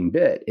exciting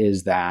bit,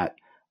 is that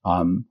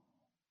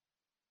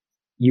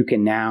you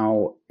can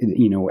now,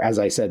 as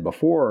I said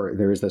before,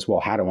 there's this, well,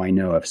 how do I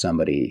know if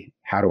somebody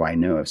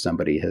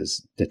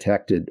has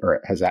detected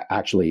or has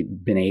actually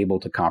been able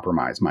to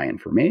compromise my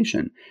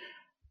information?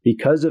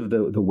 Because of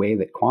the way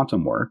that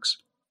quantum works,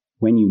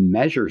 when you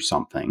measure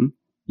something,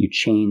 you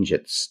change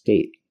its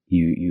state.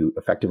 You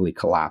effectively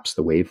collapse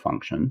the wave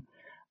function.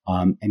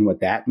 And what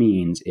that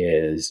means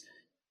is,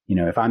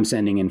 if I'm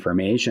sending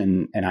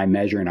information and I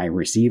measure and I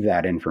receive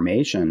that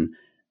information,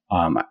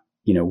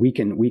 we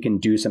can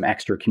do some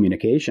extra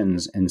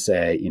communications and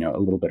say, a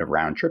little bit of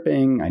round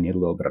tripping. I need a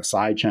little bit of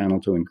side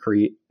channel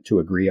to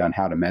agree on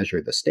how to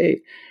measure the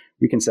state.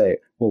 We can say,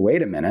 well,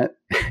 wait a minute,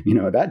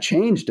 that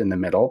changed in the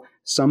middle.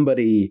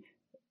 Somebody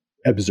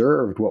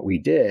observed what we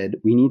did.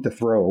 We need to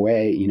throw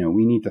away,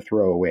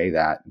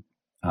 that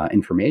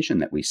information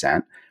that we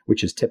sent,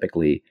 which is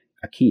typically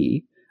a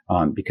key,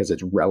 because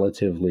it's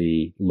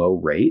relatively low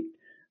rate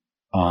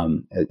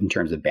in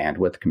terms of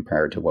bandwidth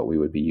compared to what we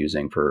would be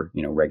using for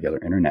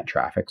regular internet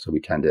traffic. So we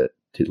tend to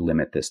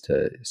limit this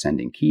to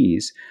sending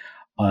keys.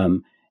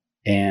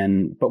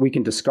 But we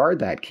can discard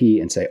that key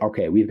and say,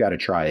 okay, we've got to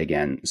try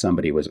again.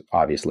 Somebody was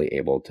obviously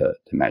able to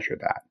measure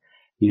that.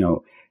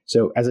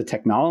 So as a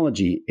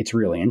technology, it's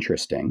really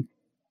interesting.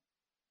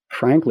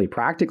 Frankly,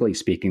 practically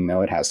speaking,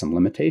 though, it has some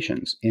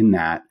limitations in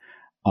that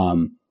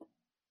I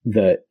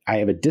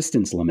have a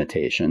distance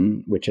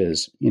limitation, which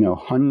is,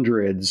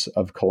 hundreds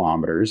of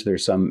kilometers.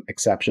 There's some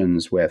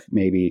exceptions with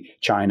maybe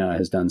China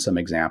has done some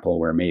example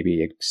where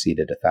maybe it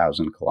exceeded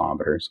 1,000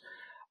 kilometers.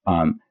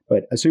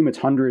 But assume it's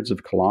hundreds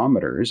of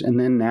kilometers. And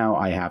then now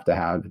I have to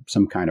have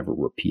some kind of a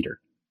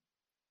repeater.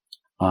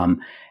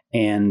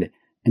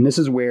 And this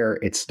is where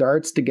it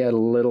starts to get a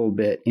little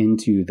bit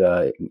into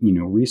the,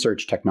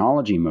 research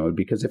technology mode,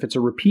 because if it's a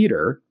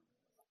repeater,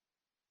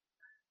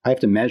 I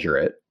have to measure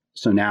it.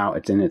 So now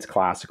it's in its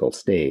classical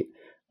state.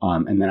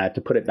 And then I have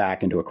to put it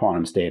back into a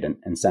quantum state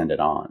and send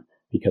it on,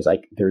 because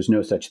there's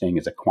no such thing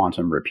as a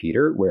quantum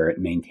repeater where it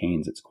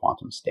maintains its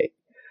quantum state.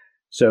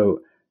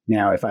 So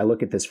now if I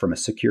look at this from a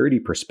security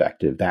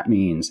perspective, that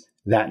means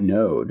that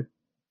node,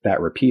 that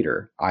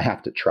repeater, I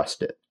have to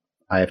trust it.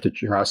 I have to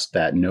trust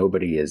that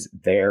nobody is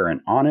there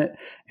and on it,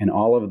 and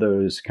all of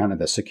those kind of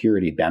the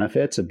security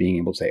benefits of being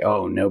able to say,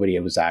 oh, nobody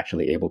was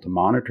actually able to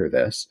monitor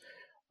this.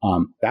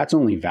 That's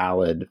only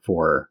valid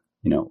for,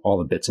 all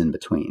the bits in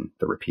between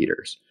the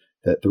repeaters.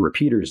 The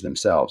repeaters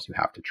themselves, you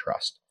have to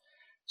trust.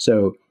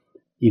 So,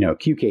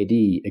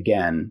 QKD,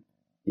 again,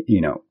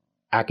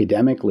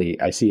 academically,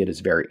 I see it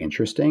as very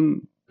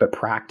interesting, but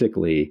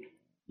practically,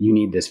 you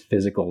need this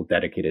physical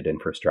dedicated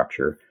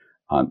infrastructure.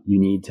 You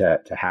need to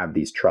have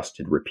these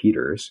trusted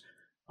repeaters,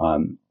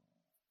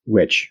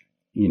 which,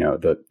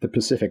 the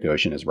Pacific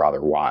Ocean is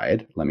rather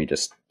wide. Let me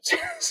just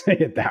say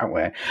it that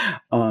way.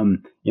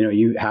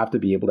 You have to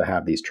be able to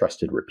have these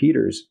trusted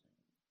repeaters.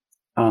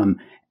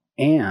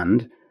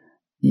 And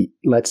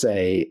let's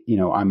say,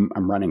 I'm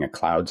running a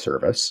cloud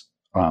service,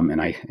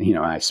 and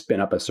I spin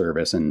up a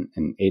service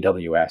in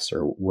AWS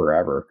or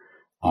wherever.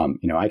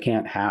 I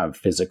can't have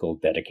physical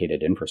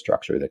dedicated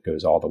infrastructure that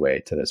goes all the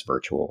way to this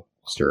virtual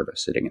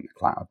service sitting in the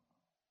cloud.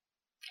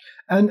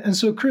 And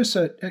so, Chris,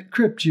 at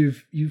Crypt,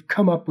 you've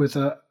come up with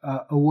a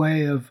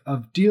way of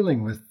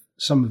dealing with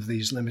some of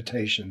these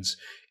limitations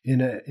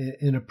in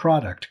a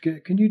product.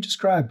 Can you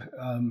describe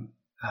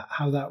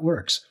how that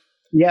works?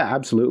 Yeah,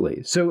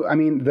 absolutely. So,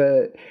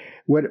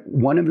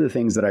 one of the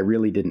things that I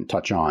really didn't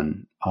touch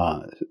on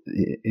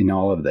in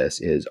all of this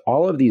is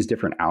all of these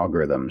different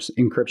algorithms,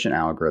 encryption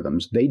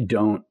algorithms,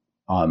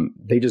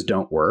 they just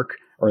don't work,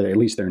 or at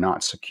least they're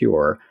not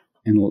secure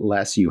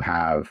unless you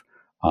have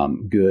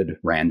good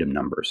random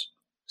numbers.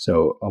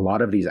 So a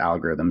lot of these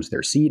algorithms,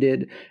 they're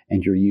seeded,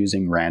 and you're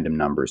using random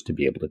numbers to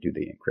be able to do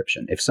the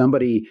encryption. If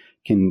somebody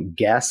can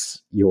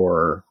guess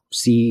your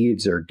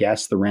seeds or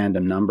guess the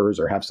random numbers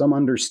or have some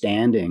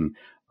understanding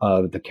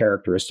of the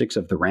characteristics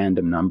of the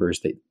random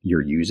numbers that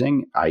you're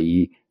using,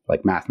 i.e.,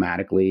 like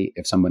mathematically,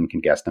 if someone can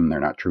guess them, they're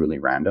not truly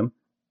random,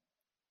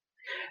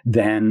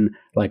 then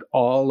like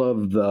all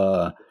of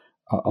the,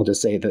 I'll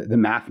just say the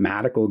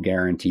mathematical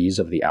guarantees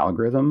of the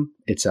algorithm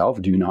itself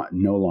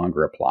no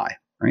longer apply,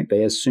 right?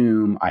 They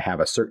assume I have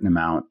a certain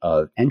amount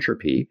of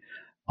entropy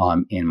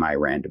in my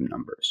random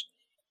numbers.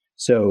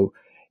 So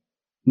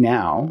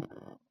now,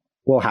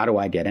 well, how do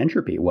I get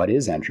entropy? What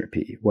is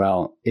entropy?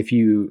 Well, if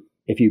you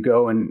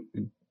go and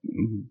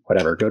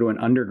go to an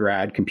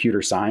undergrad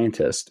computer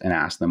scientist and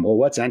ask them, well,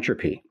 what's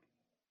entropy?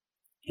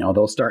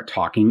 They'll start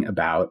talking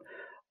about,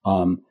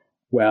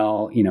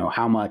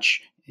 how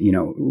much,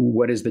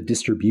 what is the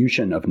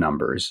distribution of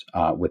numbers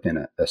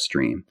within a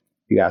stream?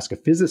 If you ask a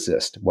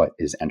physicist what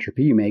is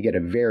entropy, you may get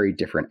a very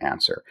different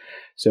answer.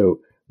 So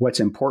what's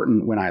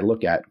important when I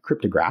look at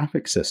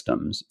cryptographic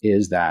systems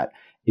is that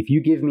if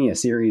you give me a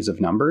series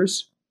of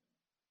numbers,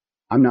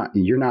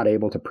 you're not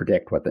able to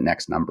predict what the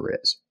next number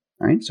is,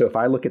 right? So if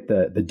I look at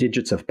the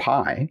digits of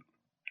pi,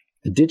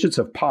 the digits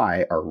of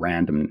pi are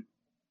random.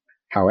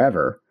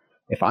 However,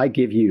 if I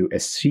give you a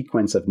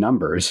sequence of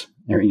numbers,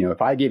 or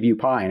if I give you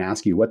pi and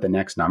ask you what the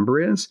next number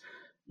is,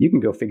 you can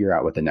go figure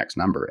out what the next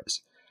number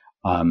is.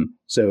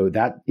 So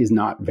that is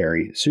not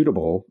very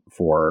suitable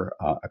for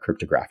a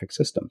cryptographic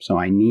system. So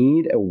I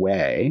need a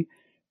way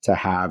to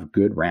have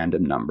good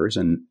random numbers,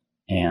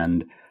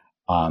 and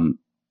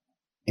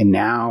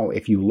now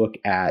if you look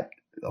at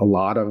a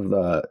lot of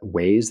the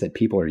ways that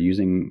people are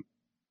using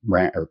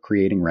or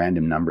creating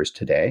random numbers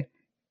today,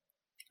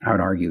 I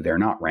would argue they're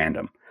not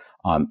random.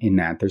 In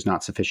that there's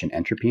not sufficient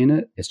entropy in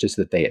it. It's just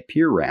that they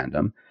appear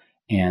random.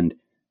 And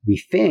we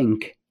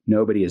think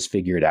nobody has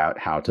figured out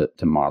how to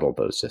model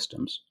those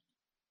systems.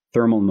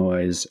 Thermal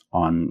noise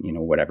on, the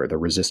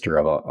resistor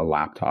of a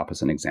laptop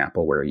is an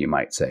example where you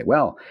might say,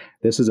 well,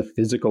 this is a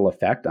physical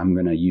effect. I'm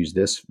going to use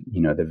this,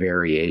 the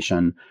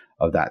variation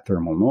of that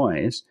thermal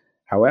noise.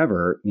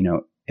 However,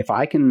 if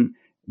I can,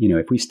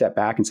 if we step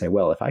back and say,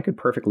 well, if I could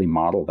perfectly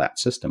model that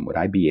system, would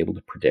I be able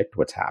to predict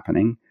what's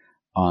happening?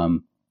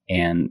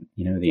 And,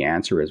 the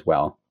answer is,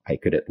 well, I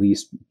could at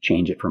least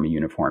change it from a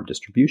uniform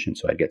distribution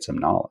so I'd get some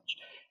knowledge.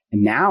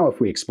 And now if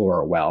we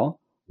explore,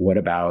 well, what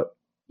about,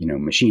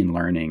 machine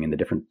learning and the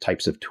different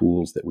types of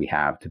tools that we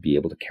have to be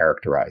able to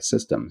characterize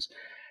systems?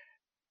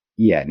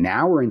 Yeah,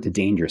 now we're into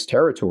dangerous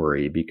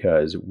territory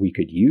because we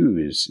could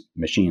use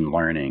machine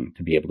learning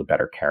to be able to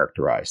better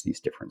characterize these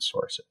different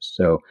sources.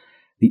 So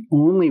the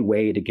only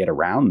way to get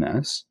around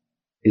this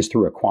is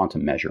through a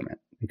quantum measurement,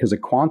 because a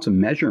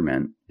quantum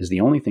measurement is the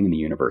only thing in the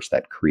universe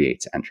that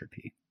creates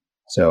entropy.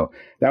 So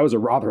that was a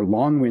rather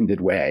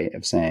long-winded way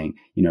of saying,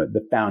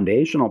 the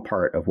foundational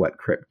part of what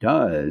Crypt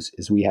does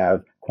is we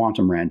have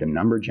quantum random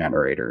number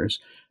generators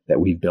that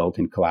we've built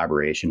in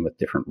collaboration with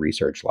different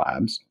research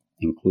labs,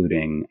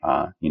 including,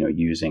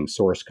 using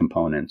source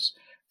components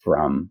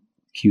from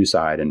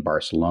QSide in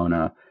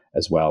Barcelona,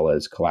 as well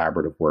as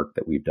collaborative work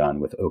that we've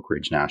done with Oak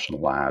Ridge National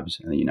Labs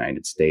in the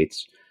United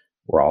States.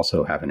 We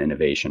also have an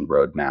innovation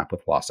roadmap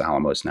with Los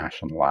Alamos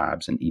National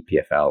Labs and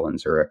EPFL in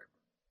Zurich.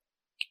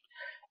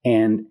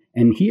 And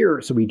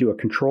here, so we do a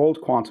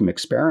controlled quantum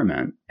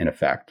experiment, in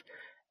effect,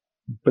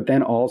 but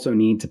then also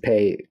need to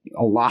pay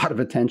a lot of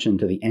attention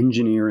to the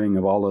engineering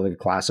of all of the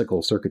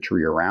classical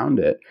circuitry around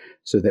it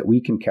so that we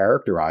can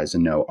characterize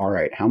and know, all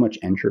right, how much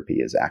entropy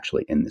is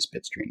actually in this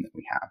bit stream that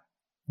we have.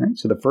 Right?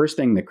 So the first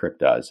thing that Crypt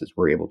does is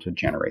we're able to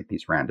generate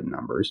these random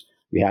numbers.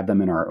 We have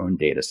them in our own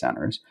data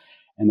centers,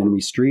 and then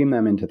we stream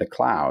them into the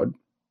cloud.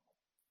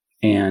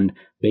 And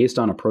based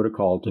on a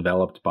protocol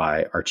developed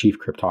by our chief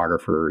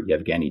cryptographer,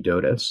 Yevgeny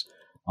Dodis,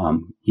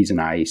 he's an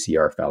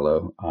IACR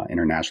fellow,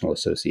 International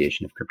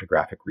Association of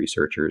Cryptographic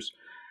Researchers.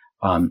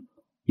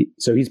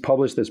 So he's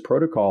published this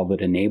protocol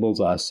that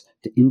enables us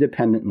to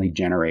independently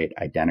generate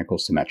identical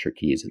symmetric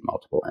keys at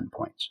multiple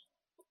endpoints.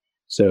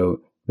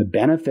 So the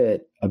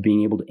benefit of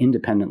being able to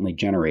independently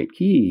generate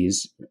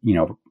keys,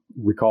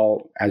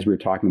 recall as we were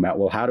talking about,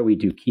 well, how do we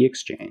do key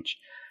exchange?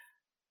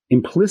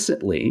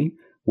 Implicitly,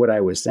 what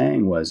I was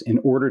saying was, in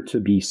order to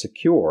be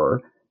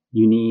secure,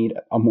 you need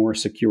a more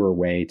secure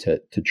way to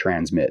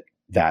transmit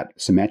that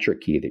symmetric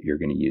key that you're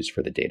going to use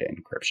for the data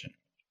encryption.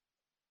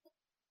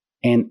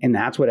 And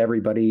that's what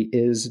everybody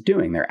is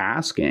doing. They're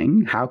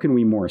asking, how can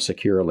we more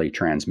securely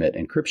transmit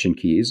encryption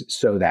keys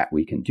so that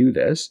we can do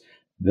this?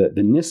 The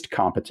NIST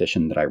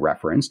competition that I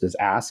referenced is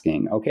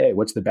asking, okay,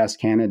 what's the best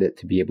candidate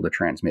to be able to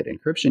transmit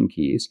encryption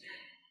keys?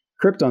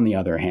 Crypt, on the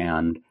other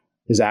hand,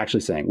 is actually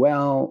saying,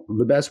 well,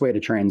 the best way to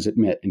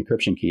transmit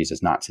encryption keys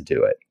is not to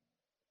do it.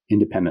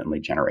 Independently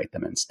generate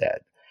them instead.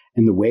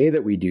 And the way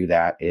that we do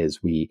that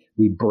is we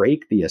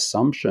break the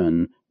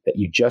assumption that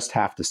you just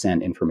have to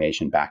send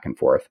information back and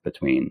forth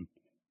between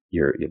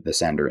the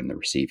sender and the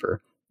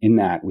receiver, in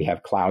that we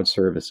have cloud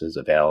services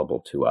available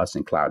to us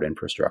and cloud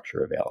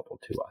infrastructure available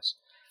to us.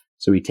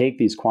 So we take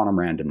these quantum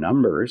random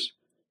numbers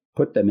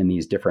put them in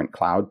these different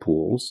cloud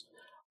pools.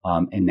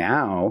 And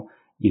now,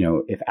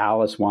 if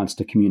Alice wants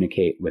to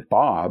communicate with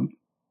Bob,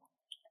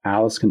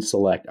 Alice can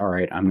select, all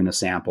right, I'm going to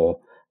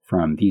sample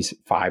from these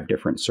 5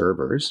 different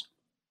servers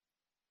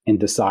and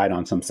decide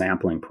on some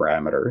sampling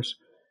parameters.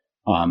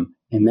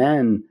 And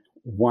then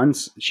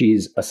once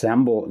she's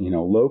assembled,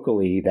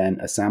 locally, then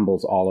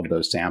assembles all of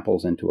those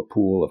samples into a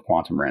pool of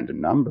quantum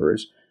random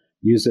numbers,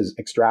 uses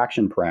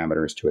extraction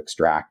parameters to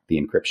extract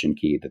the encryption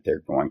key that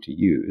they're going to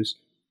use.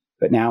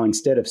 But now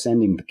instead of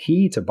sending the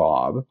key to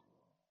Bob,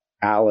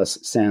 Alice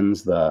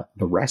sends the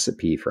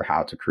recipe for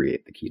how to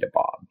create the key to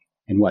Bob.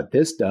 And what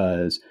this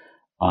does,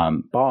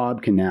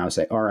 Bob can now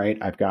say, all right,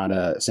 I've got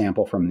a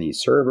sample from these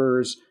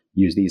servers,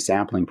 use these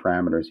sampling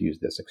parameters, use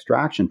this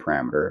extraction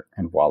parameter,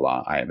 and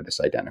voila, I have this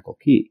identical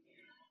key.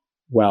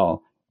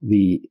 Well,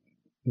 the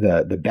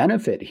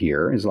benefit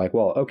here is like,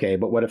 well, okay,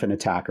 but what if an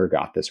attacker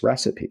got this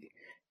recipe?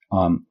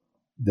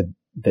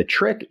 The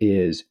trick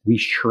is we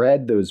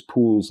shred those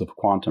pools of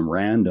quantum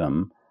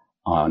random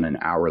on an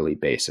hourly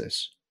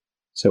basis.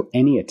 So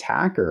any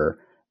attacker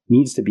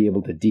needs to be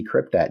able to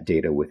decrypt that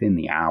data within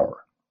the hour.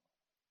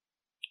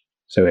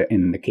 So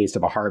in the case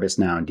of a harvest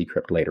now and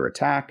decrypt later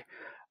attack,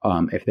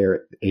 if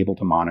they're able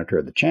to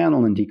monitor the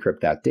channel and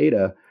decrypt that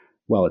data,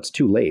 well, it's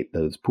too late.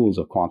 Those pools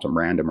of quantum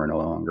random are no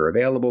longer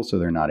available, so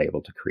they're not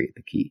able to create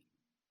the key.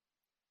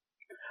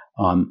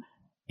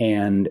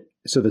 And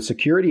so the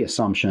security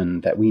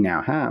assumption that we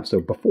now have, so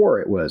before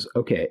it was,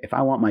 okay, if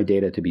I want my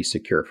data to be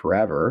secure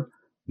forever,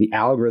 the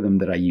algorithm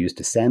that I use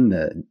to send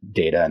the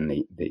data and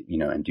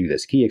and do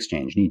this key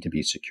exchange need to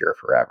be secure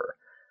forever.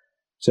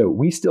 So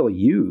we still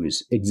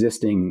use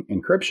existing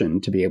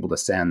encryption to be able to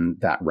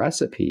send that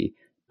recipe,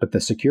 but the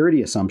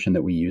security assumption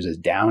that we use is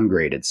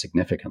downgraded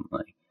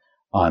significantly.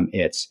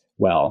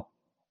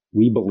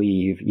 We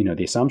believe,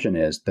 the assumption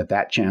is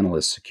that channel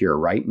is secure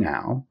right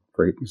now.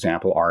 For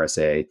example,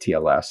 RSA,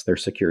 TLS, they're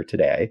secure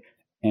today,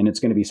 and it's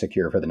going to be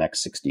secure for the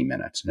next 60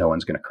 minutes. No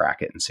one's going to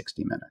crack it in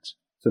 60 minutes.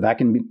 So that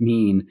can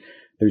mean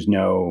there's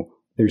no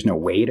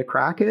way to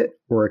crack it,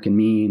 or it can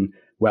mean,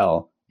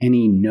 well,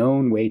 any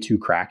known way to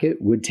crack it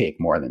would take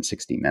more than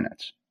 60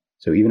 minutes.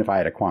 So even if I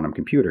had a quantum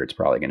computer, it's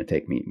probably going to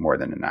take me more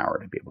than an hour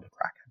to be able to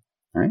crack it.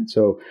 All right.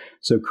 So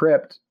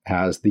Crypt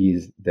has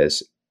the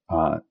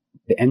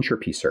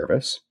entropy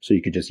service. So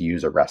you could just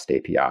use a REST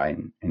API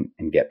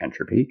and get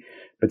entropy.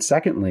 But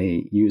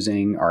secondly,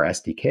 using our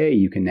SDK,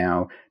 you can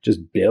now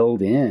just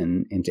build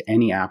into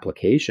any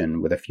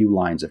application with a few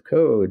lines of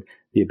code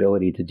the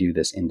ability to do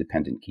this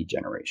independent key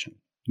generation.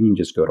 You can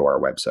just go to our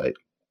website,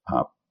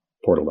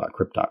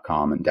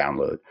 portal.crypt.com, and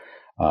download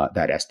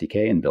that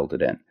SDK and build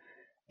it in.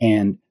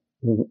 And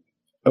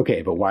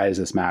okay, but why does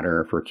this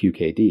matter for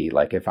QKD?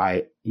 Like if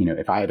I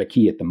have a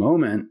key at the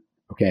moment,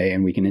 okay,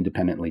 and we can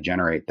independently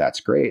generate,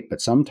 that's great.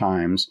 But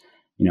sometimes,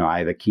 I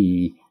have a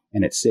key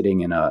and it's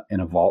sitting in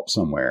a vault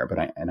somewhere, but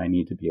I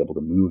need to be able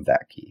to move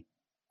that key.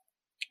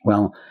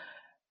 Well,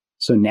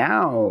 so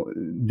now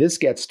this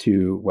gets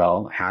to,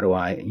 well, how do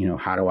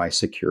I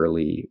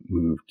securely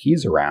move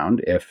keys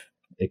around if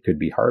it could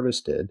be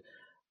harvested?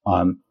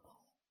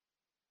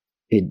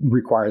 It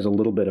requires a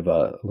little bit of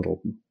a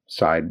little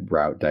side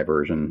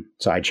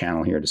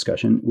channel here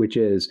discussion, which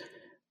is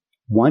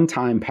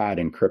one-time pad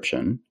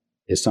encryption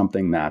is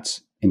something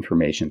that's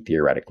information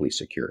theoretically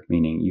secure,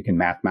 meaning you can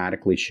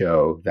mathematically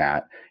show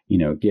that,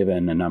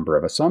 given a number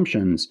of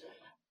assumptions,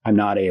 I'm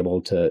not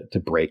able to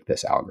break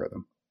this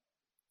algorithm.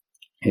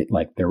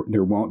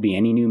 There won't be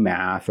any new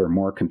math or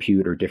more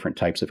compute or different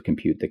types of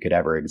compute that could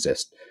ever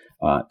exist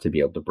to be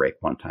able to break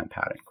one-time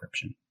pad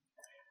encryption.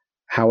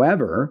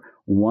 However,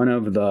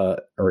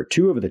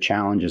 two of the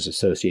challenges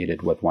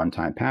associated with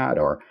one-time pad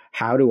are,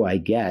 how do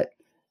I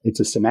it's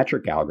a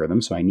symmetric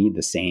algorithm, so I need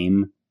the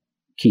same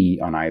key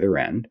on either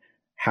end.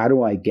 How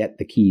do I get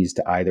the keys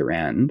to either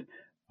end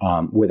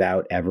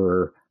without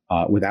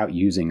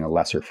using a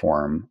lesser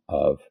form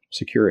of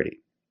security?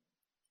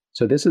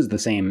 So this is the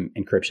same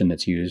encryption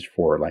that's used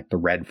for like the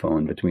red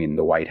phone between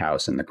the White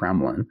House and the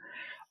Kremlin.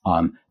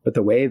 But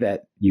the way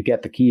that you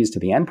get the keys to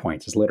the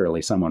endpoints is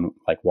literally someone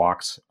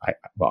walks.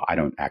 I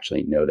don't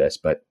actually know this,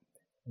 but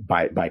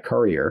by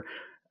courier.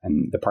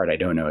 And the part I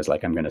don't know is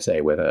I'm going to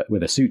say with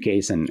a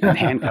suitcase and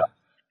handcuffs.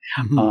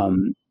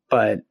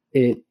 But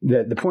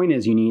the point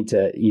is you need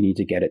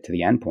to get it to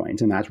the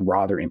endpoint, and that's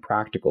rather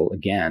impractical.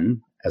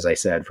 Again, as I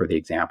said, for the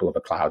example of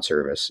a cloud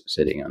service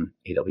sitting on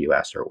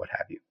AWS or what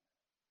have you.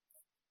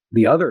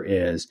 The other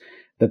is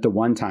that the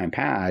one-time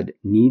pad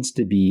needs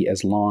to be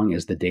as long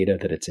as the data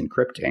that it's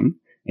encrypting,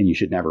 and you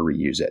should never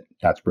reuse it.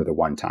 That's where the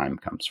one-time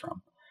comes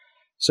from.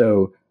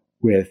 So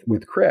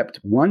with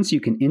Crypt, once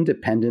you can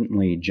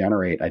independently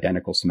generate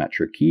identical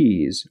symmetric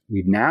keys,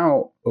 we've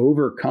now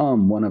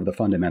overcome one of the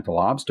fundamental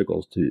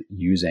obstacles to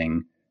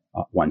using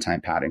one-time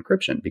pad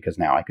encryption, because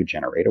now I could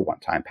generate a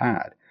one-time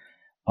pad.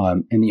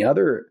 And the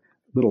other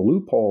little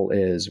loophole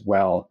is,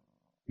 well,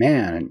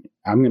 man,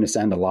 I'm going to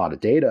send a lot of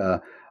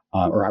data,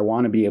 or I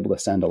want to be able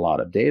to send a lot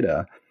of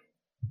data,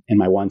 and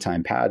my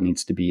one-time pad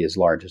needs to be as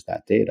large as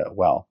that data.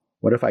 Well,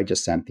 what if I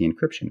just sent the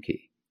encryption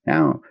key?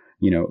 Now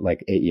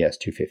like AES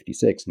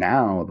 256.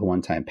 Now the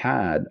one-time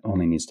pad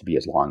only needs to be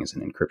as long as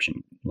an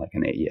encryption, like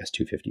an AES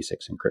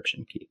 256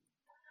 encryption key.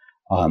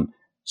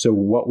 So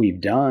what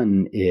we've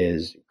done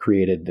is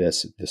created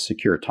this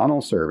secure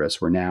tunnel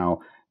service where now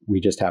we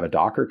just have a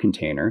Docker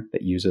container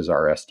that uses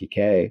our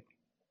SDK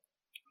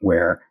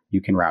where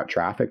you can route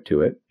traffic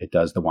to it. It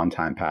does the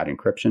one-time pad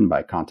encryption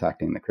by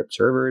contacting the crypt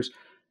servers,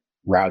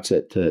 routes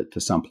it to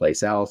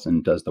someplace else,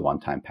 and does the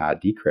one-time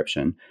pad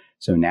decryption.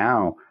 So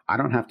now I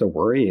don't have to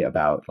worry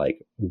about like,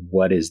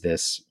 what is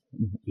this,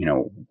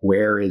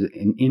 where is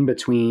in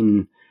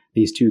between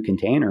these two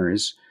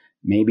containers?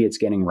 Maybe it's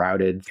getting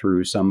routed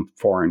through some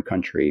foreign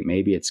country.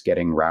 Maybe it's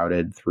getting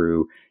routed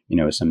through,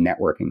 some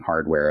networking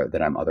hardware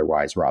that I'm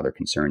otherwise rather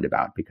concerned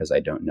about because I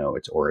don't know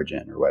its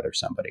origin or whether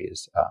somebody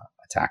has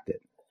attacked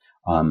it.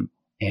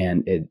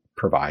 And it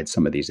provides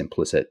some of these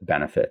implicit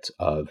benefits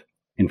of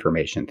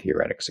information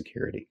theoretic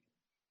security.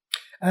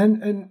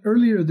 And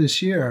earlier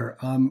this year,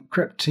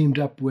 Crypt teamed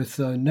up with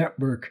a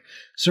network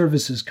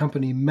services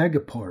company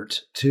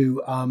Megaport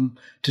to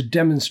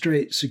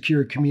demonstrate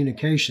secure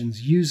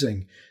communications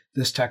using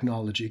this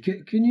technology.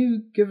 Can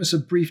you give us a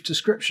brief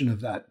description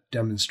of that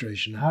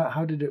demonstration?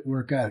 How did it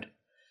work out?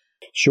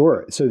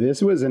 Sure. So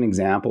this was an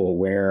example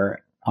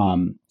where,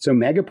 so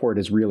Megaport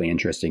is really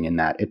interesting in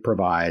that it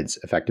provides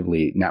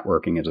effectively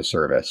networking as a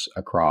service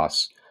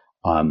across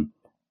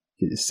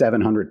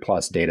 700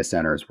 plus data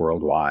centers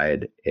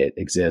worldwide. It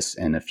exists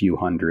in a few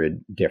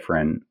hundred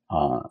different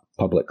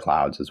public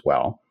clouds as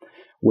well,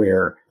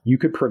 where you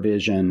could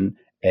provision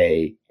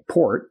a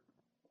port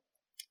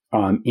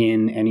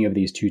in any of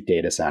these two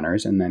data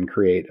centers and then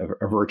create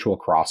a virtual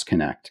cross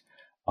connect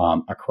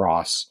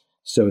across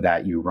so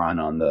that you run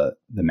on the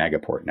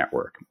Megaport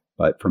network.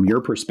 But from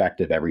your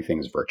perspective,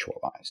 everything's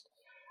virtualized.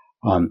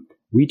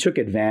 We took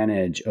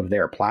advantage of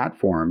their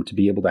platform to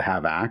be able to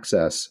have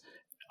access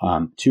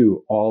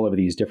to all of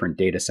these different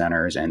data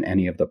centers and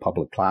any of the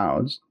public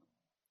clouds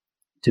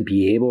to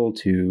be able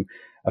to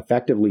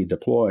effectively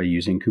deploy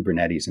using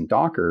Kubernetes and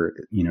Docker,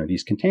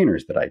 these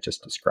containers that I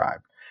just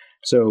described.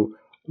 So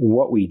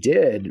what we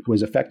did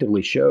was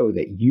effectively show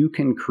that you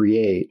can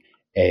create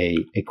a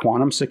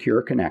quantum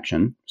secure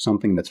connection,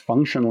 something that's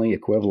functionally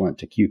equivalent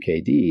to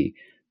QKD,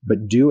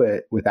 but do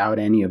it without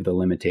any of the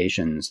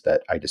limitations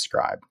that I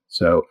described.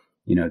 So,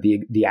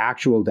 the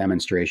actual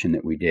demonstration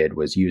that we did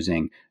was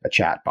using a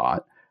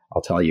chatbot.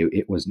 I'll tell you,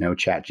 it was no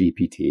Chat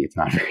GPT. It's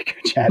not a very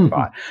good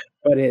chatbot,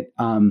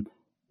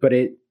 but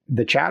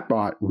the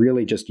chatbot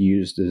really just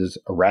used as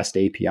a REST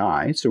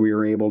API. So we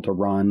were able to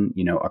run,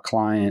 a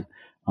client,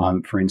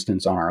 for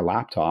instance, on our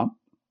laptop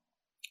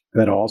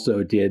that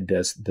also did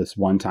this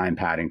one-time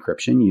pad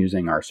encryption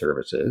using our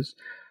services,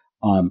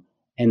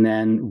 and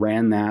then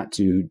ran that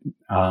to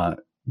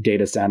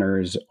data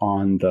centers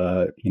on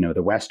the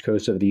west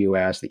coast of the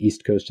U.S., the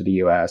east coast of the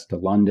U.S., to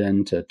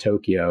London, to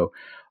Tokyo,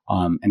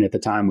 and at the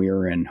time we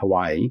were in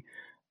Hawaii.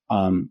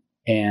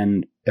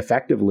 And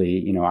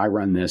effectively, I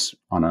run this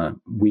on a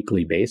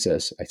weekly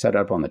basis. I set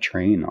up on the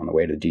train on the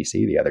way to DC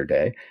the other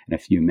day in a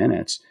few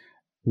minutes,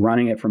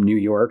 running it from New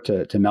York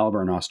to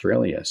Melbourne,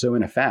 Australia. So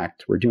in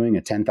effect, we're doing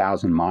a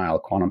 10,000 mile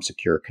quantum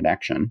secure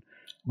connection.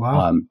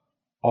 Wow.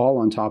 All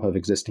on top of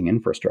existing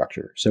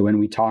infrastructure. So when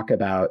we talk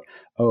about,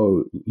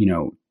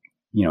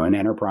 an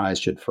enterprise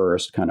should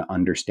first kind of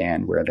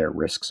understand where their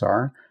risks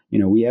are,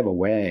 we have a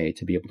way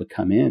to be able to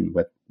come in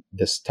with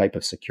this type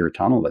of secure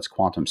tunnel that's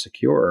quantum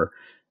secure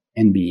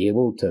and be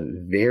able to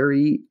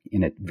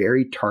in a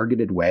very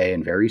targeted way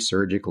and very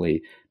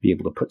surgically be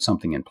able to put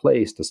something in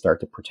place to start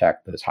to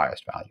protect those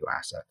highest value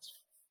assets.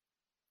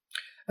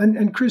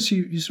 And Chris,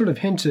 you sort of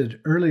hinted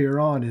earlier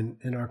on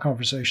in our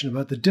conversation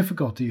about the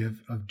difficulty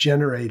of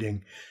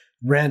generating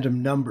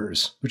random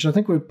numbers, which I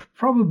think would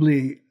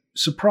probably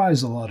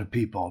surprise a lot of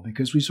people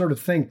because we sort of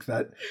think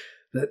that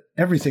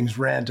everything's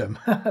random,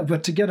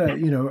 but to get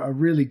a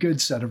really good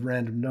set of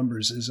random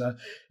numbers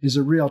is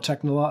a real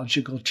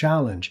technological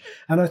challenge.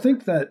 And I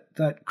think that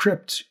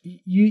Crypt,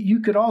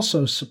 you could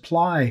also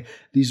supply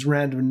these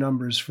random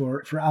numbers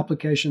for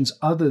applications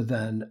other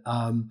than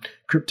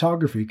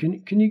cryptography.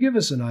 Can you give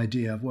us an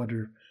idea of what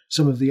are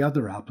some of the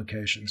other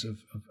applications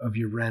of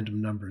your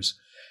random numbers?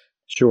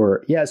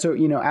 Sure. Yeah. So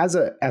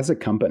as a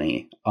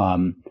company,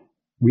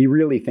 we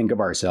really think of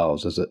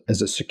ourselves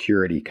as a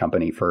security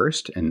company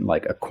first, and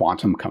like a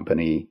quantum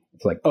company.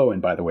 It's like, oh, and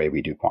by the way,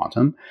 we do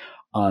quantum,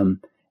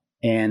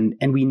 and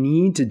we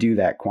need to do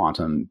that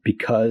quantum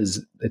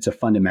because it's a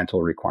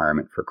fundamental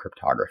requirement for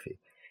cryptography.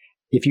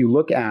 If you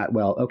look at,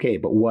 well, okay,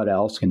 but what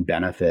else can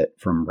benefit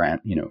from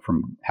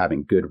from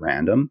having good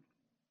random?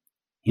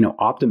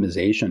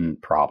 Optimization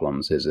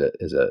problems is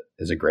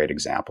a great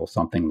example.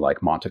 Something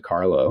like Monte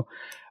Carlo.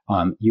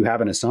 You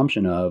have an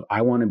assumption of,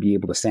 I want to be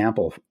able to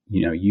sample,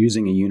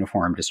 using a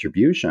uniform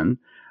distribution,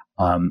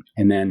 and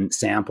then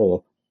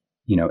sample,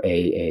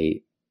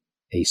 a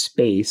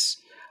space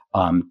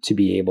to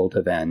be able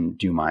to then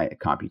do my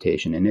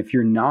computation. And if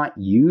you're not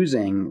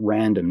using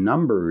random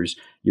numbers,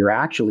 you're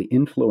actually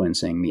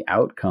influencing the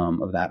outcome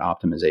of that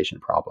optimization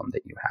problem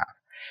that you have.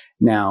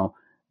 Now,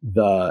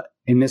 the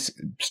And this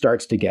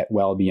starts to get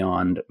well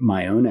beyond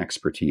my own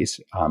expertise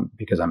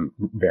because I'm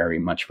very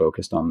much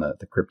focused on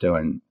the crypto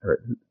or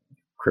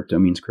crypto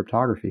means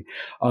cryptography,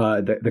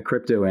 the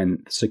crypto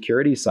and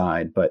security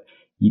side. But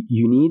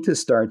you need to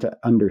start to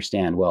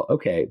understand, well,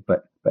 okay,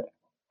 but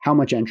how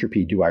much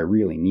entropy do I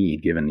really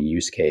need given the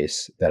use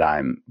case that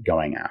I'm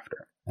going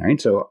after? All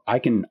right. So I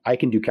can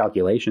do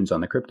calculations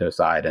on the crypto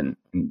side, and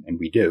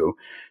we do,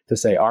 to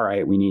say, all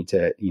right, we need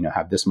to,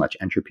 have this much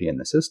entropy in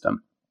the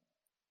system.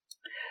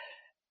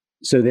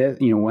 So that,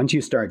 once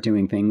you start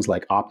doing things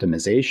like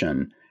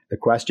optimization, the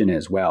question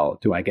is, well,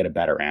 do I get a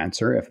better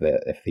answer if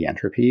the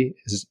entropy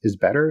is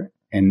better?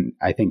 And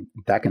I think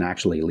that can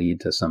actually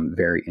lead to some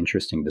very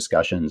interesting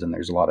discussions, and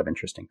there's a lot of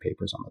interesting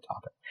papers on the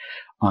topic.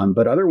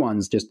 But other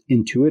ones just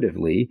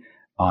intuitively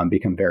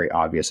become very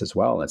obvious as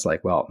well. It's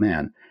like, well,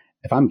 man,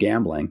 if I'm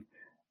gambling,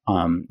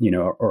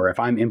 or if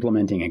I'm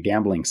implementing a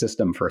gambling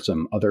system for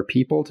some other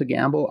people to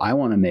gamble, I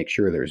want to make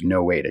sure there's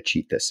no way to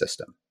cheat this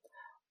system.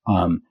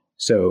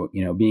 So,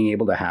 being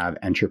able to have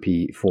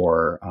entropy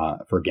for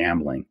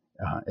gambling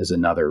is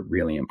another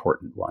really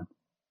important one.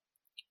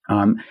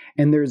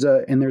 And there's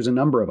a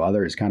number of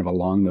others kind of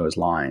along those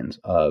lines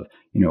of,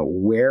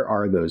 where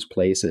are those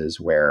places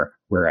where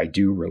I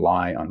do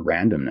rely on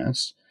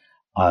randomness?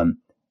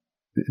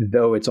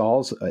 Though it's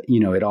also,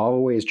 it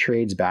always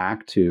trades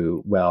back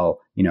to, well,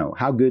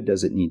 how good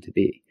does it need to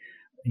be?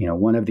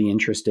 One of the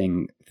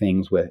interesting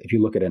things if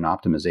you look at an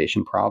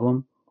optimization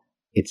problem,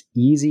 it's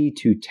easy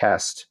to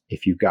test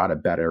if you've got a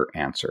better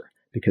answer,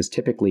 because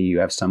typically you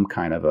have some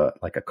kind of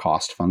a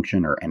cost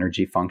function or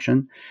energy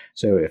function.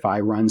 So if I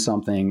run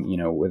something,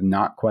 with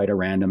not quite a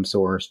random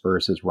source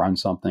versus run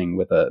something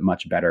with a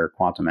much better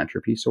quantum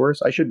entropy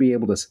source, I should be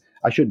able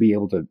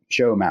to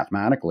show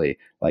mathematically,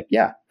 like,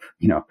 yeah,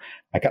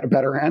 I got a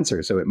better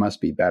answer, so it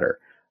must be better.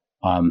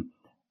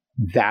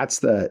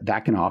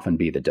 That can often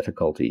be the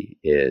difficulty,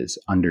 is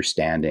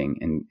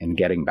understanding and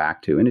getting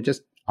back to, and it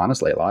just,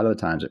 honestly, a lot of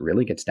the times it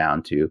really gets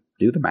down to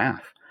do the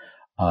math.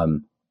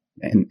 And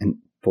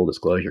full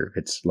disclosure,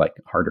 it's like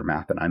harder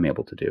math than I'm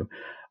able to do.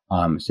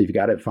 So you've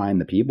got to find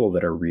the people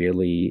that are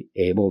really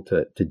able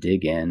to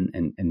dig in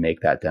and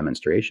make that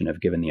demonstration of,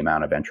 given the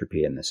amount of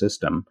entropy in the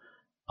system,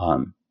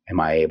 am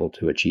I able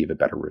to achieve a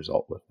better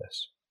result with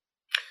this?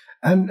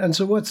 And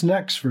so what's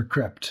next for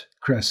Crypt,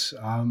 Chris?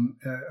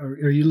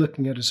 Are you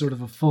looking at a sort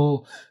of a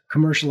full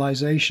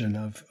commercialization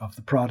of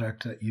the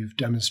product that you've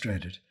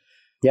demonstrated?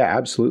 Yeah,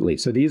 absolutely.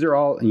 So these are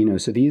all,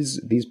 so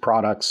these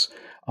products,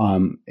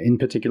 in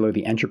particular,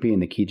 the entropy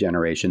and the key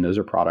generation, those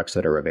are products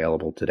that are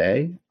available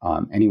today.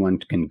 Anyone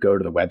can go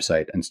to the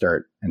website and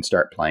start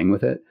playing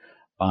with it.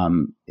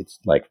 It's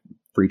like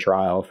free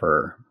trial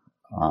for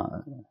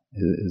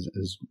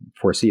is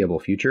foreseeable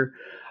future,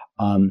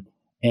 and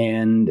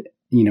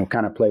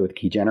kind of play with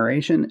key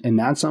generation. And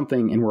that's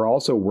something. And we're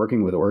also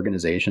working with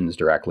organizations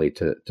directly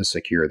to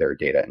secure their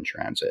data in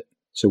transit.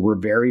 So we're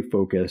very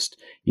focused,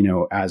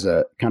 as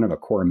a kind of a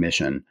core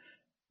mission.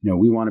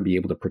 We want to be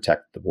able to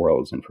protect the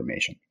world's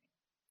information.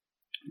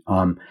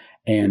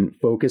 And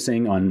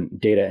focusing on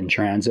data in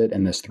transit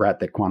and this threat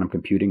that quantum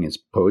computing is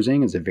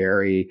posing is a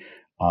very,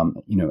 an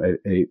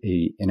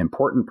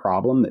important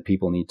problem that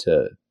people need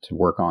to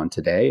work on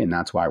today. And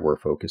that's why we're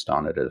focused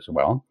on it as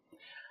well.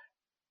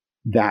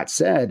 That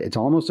said, it's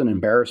almost an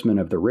embarrassment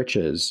of the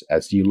riches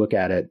as you look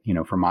at it,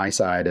 from my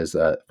side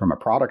from a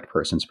product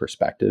person's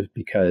perspective,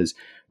 because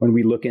when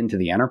we look into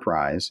the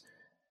enterprise,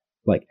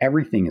 like,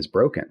 everything is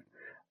broken.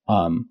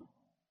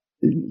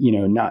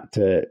 Not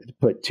to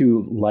put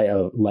too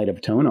light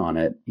of tone on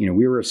it,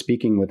 we were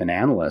speaking with an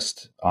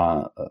analyst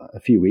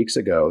a few weeks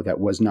ago that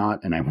was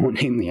not, and I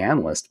won't name the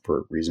analyst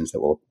for reasons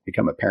that will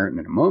become apparent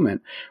in a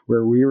moment,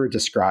 where we were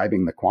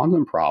describing the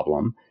quantum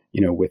problem,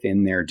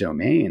 within their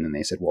domain. And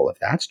they said, well, if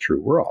that's true,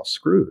 we're all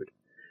screwed.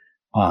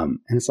 And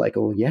it's like,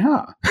 well,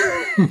 yeah,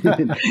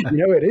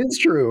 it is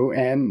true.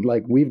 And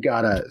like, we've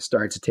got to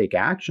start to take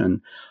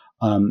action.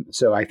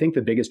 So I think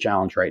the biggest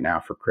challenge right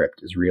now for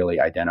Crypt is really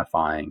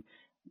identifying,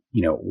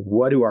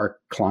 what do our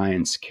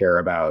clients care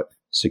about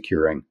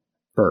securing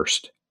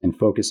first, and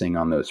focusing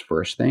on those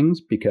first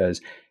things, because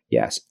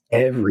yes,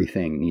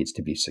 everything needs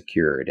to be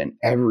secured and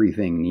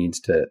everything needs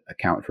to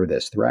account for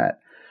this threat.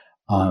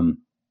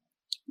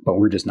 But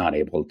we're just not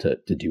able to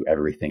do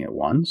everything at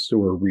once. So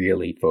we're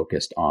really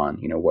focused on,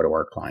 what do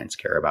our clients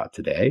care about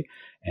today,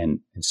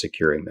 and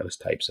securing those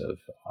types of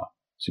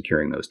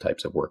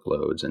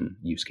workloads and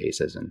use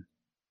cases and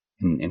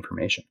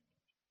information.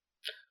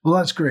 Well,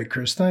 that's great,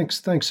 Chris.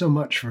 Thanks so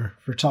much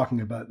for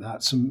talking about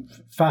that. Some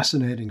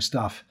fascinating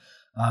stuff.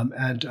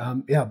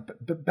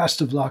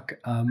 Best of luck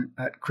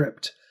at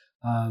Crypt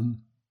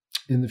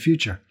in the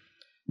future.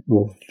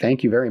 Well,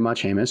 thank you very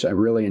much, Hamish. I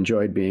really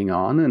enjoyed being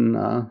on, and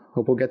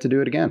hope we'll get to do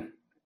it again.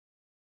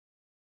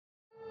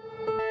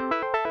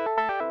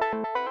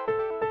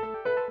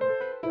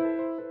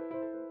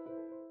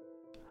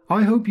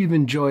 I hope you've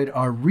enjoyed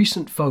our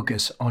recent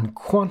focus on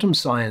quantum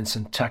science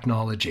and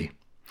technology.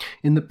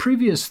 In the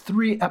previous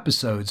 3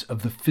 episodes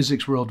of the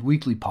Physics World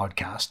Weekly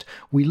podcast,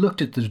 we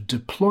looked at the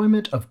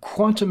deployment of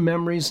quantum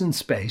memories in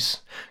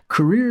space,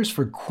 careers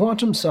for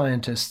quantum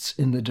scientists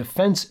in the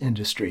defense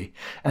industry,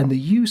 and the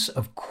use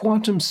of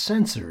quantum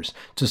sensors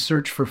to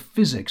search for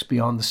physics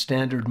beyond the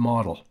standard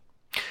model.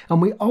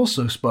 And we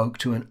also spoke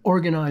to an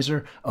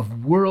organizer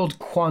of World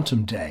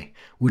Quantum Day,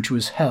 which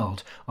was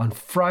held on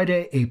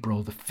Friday,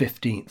 April the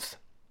 15th.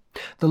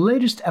 The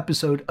latest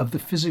episode of the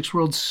Physics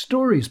World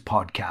Stories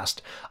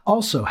podcast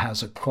also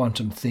has a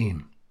quantum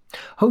theme.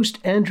 Host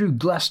Andrew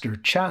Glester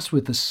chats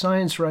with the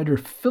science writer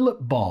Philip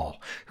Ball,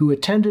 who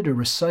attended a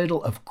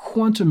recital of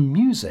quantum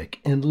music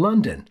in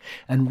London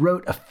and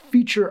wrote a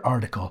feature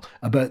article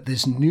about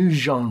this new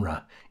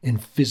genre in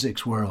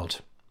Physics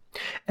World.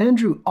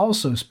 Andrew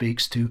also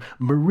speaks to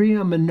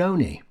Maria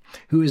Manoni,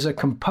 who is a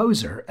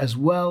composer as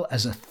well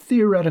as a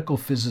theoretical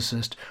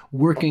physicist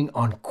working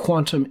on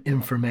quantum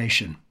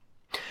information.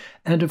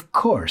 And of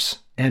course,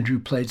 Andrew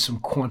played some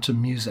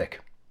quantum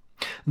music.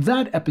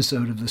 That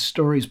episode of the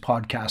Stories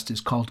podcast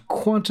is called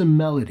Quantum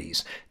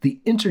Melodies, the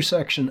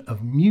intersection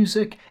of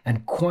music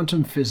and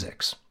quantum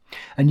physics.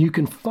 And you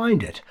can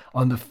find it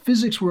on the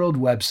Physics World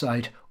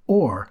website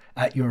or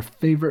at your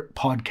favorite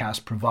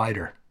podcast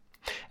provider.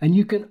 And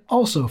you can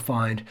also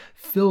find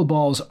Phil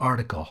Ball's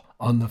article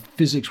on the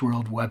Physics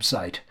World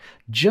website.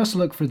 Just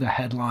look for the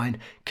headline,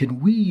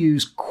 "Can we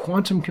use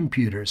quantum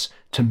computers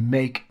to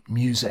make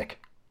music?"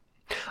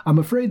 I'm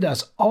afraid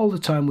that's all the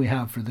time we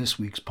have for this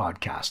week's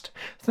podcast.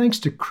 Thanks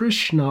to Chris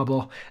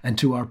Schnabel and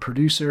to our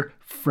producer,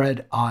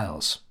 Fred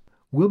Isles.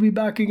 We'll be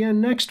back again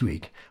next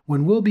week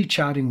when we'll be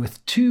chatting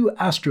with 2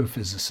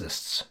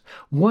 astrophysicists,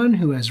 one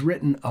who has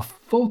written a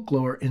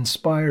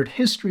folklore-inspired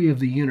history of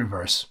the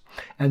universe,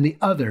 and the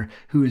other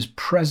who is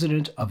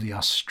president of the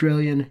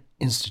Australian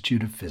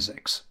Institute of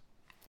Physics.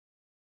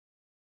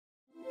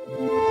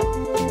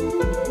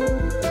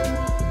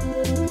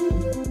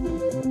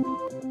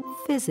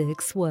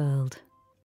 Physics World.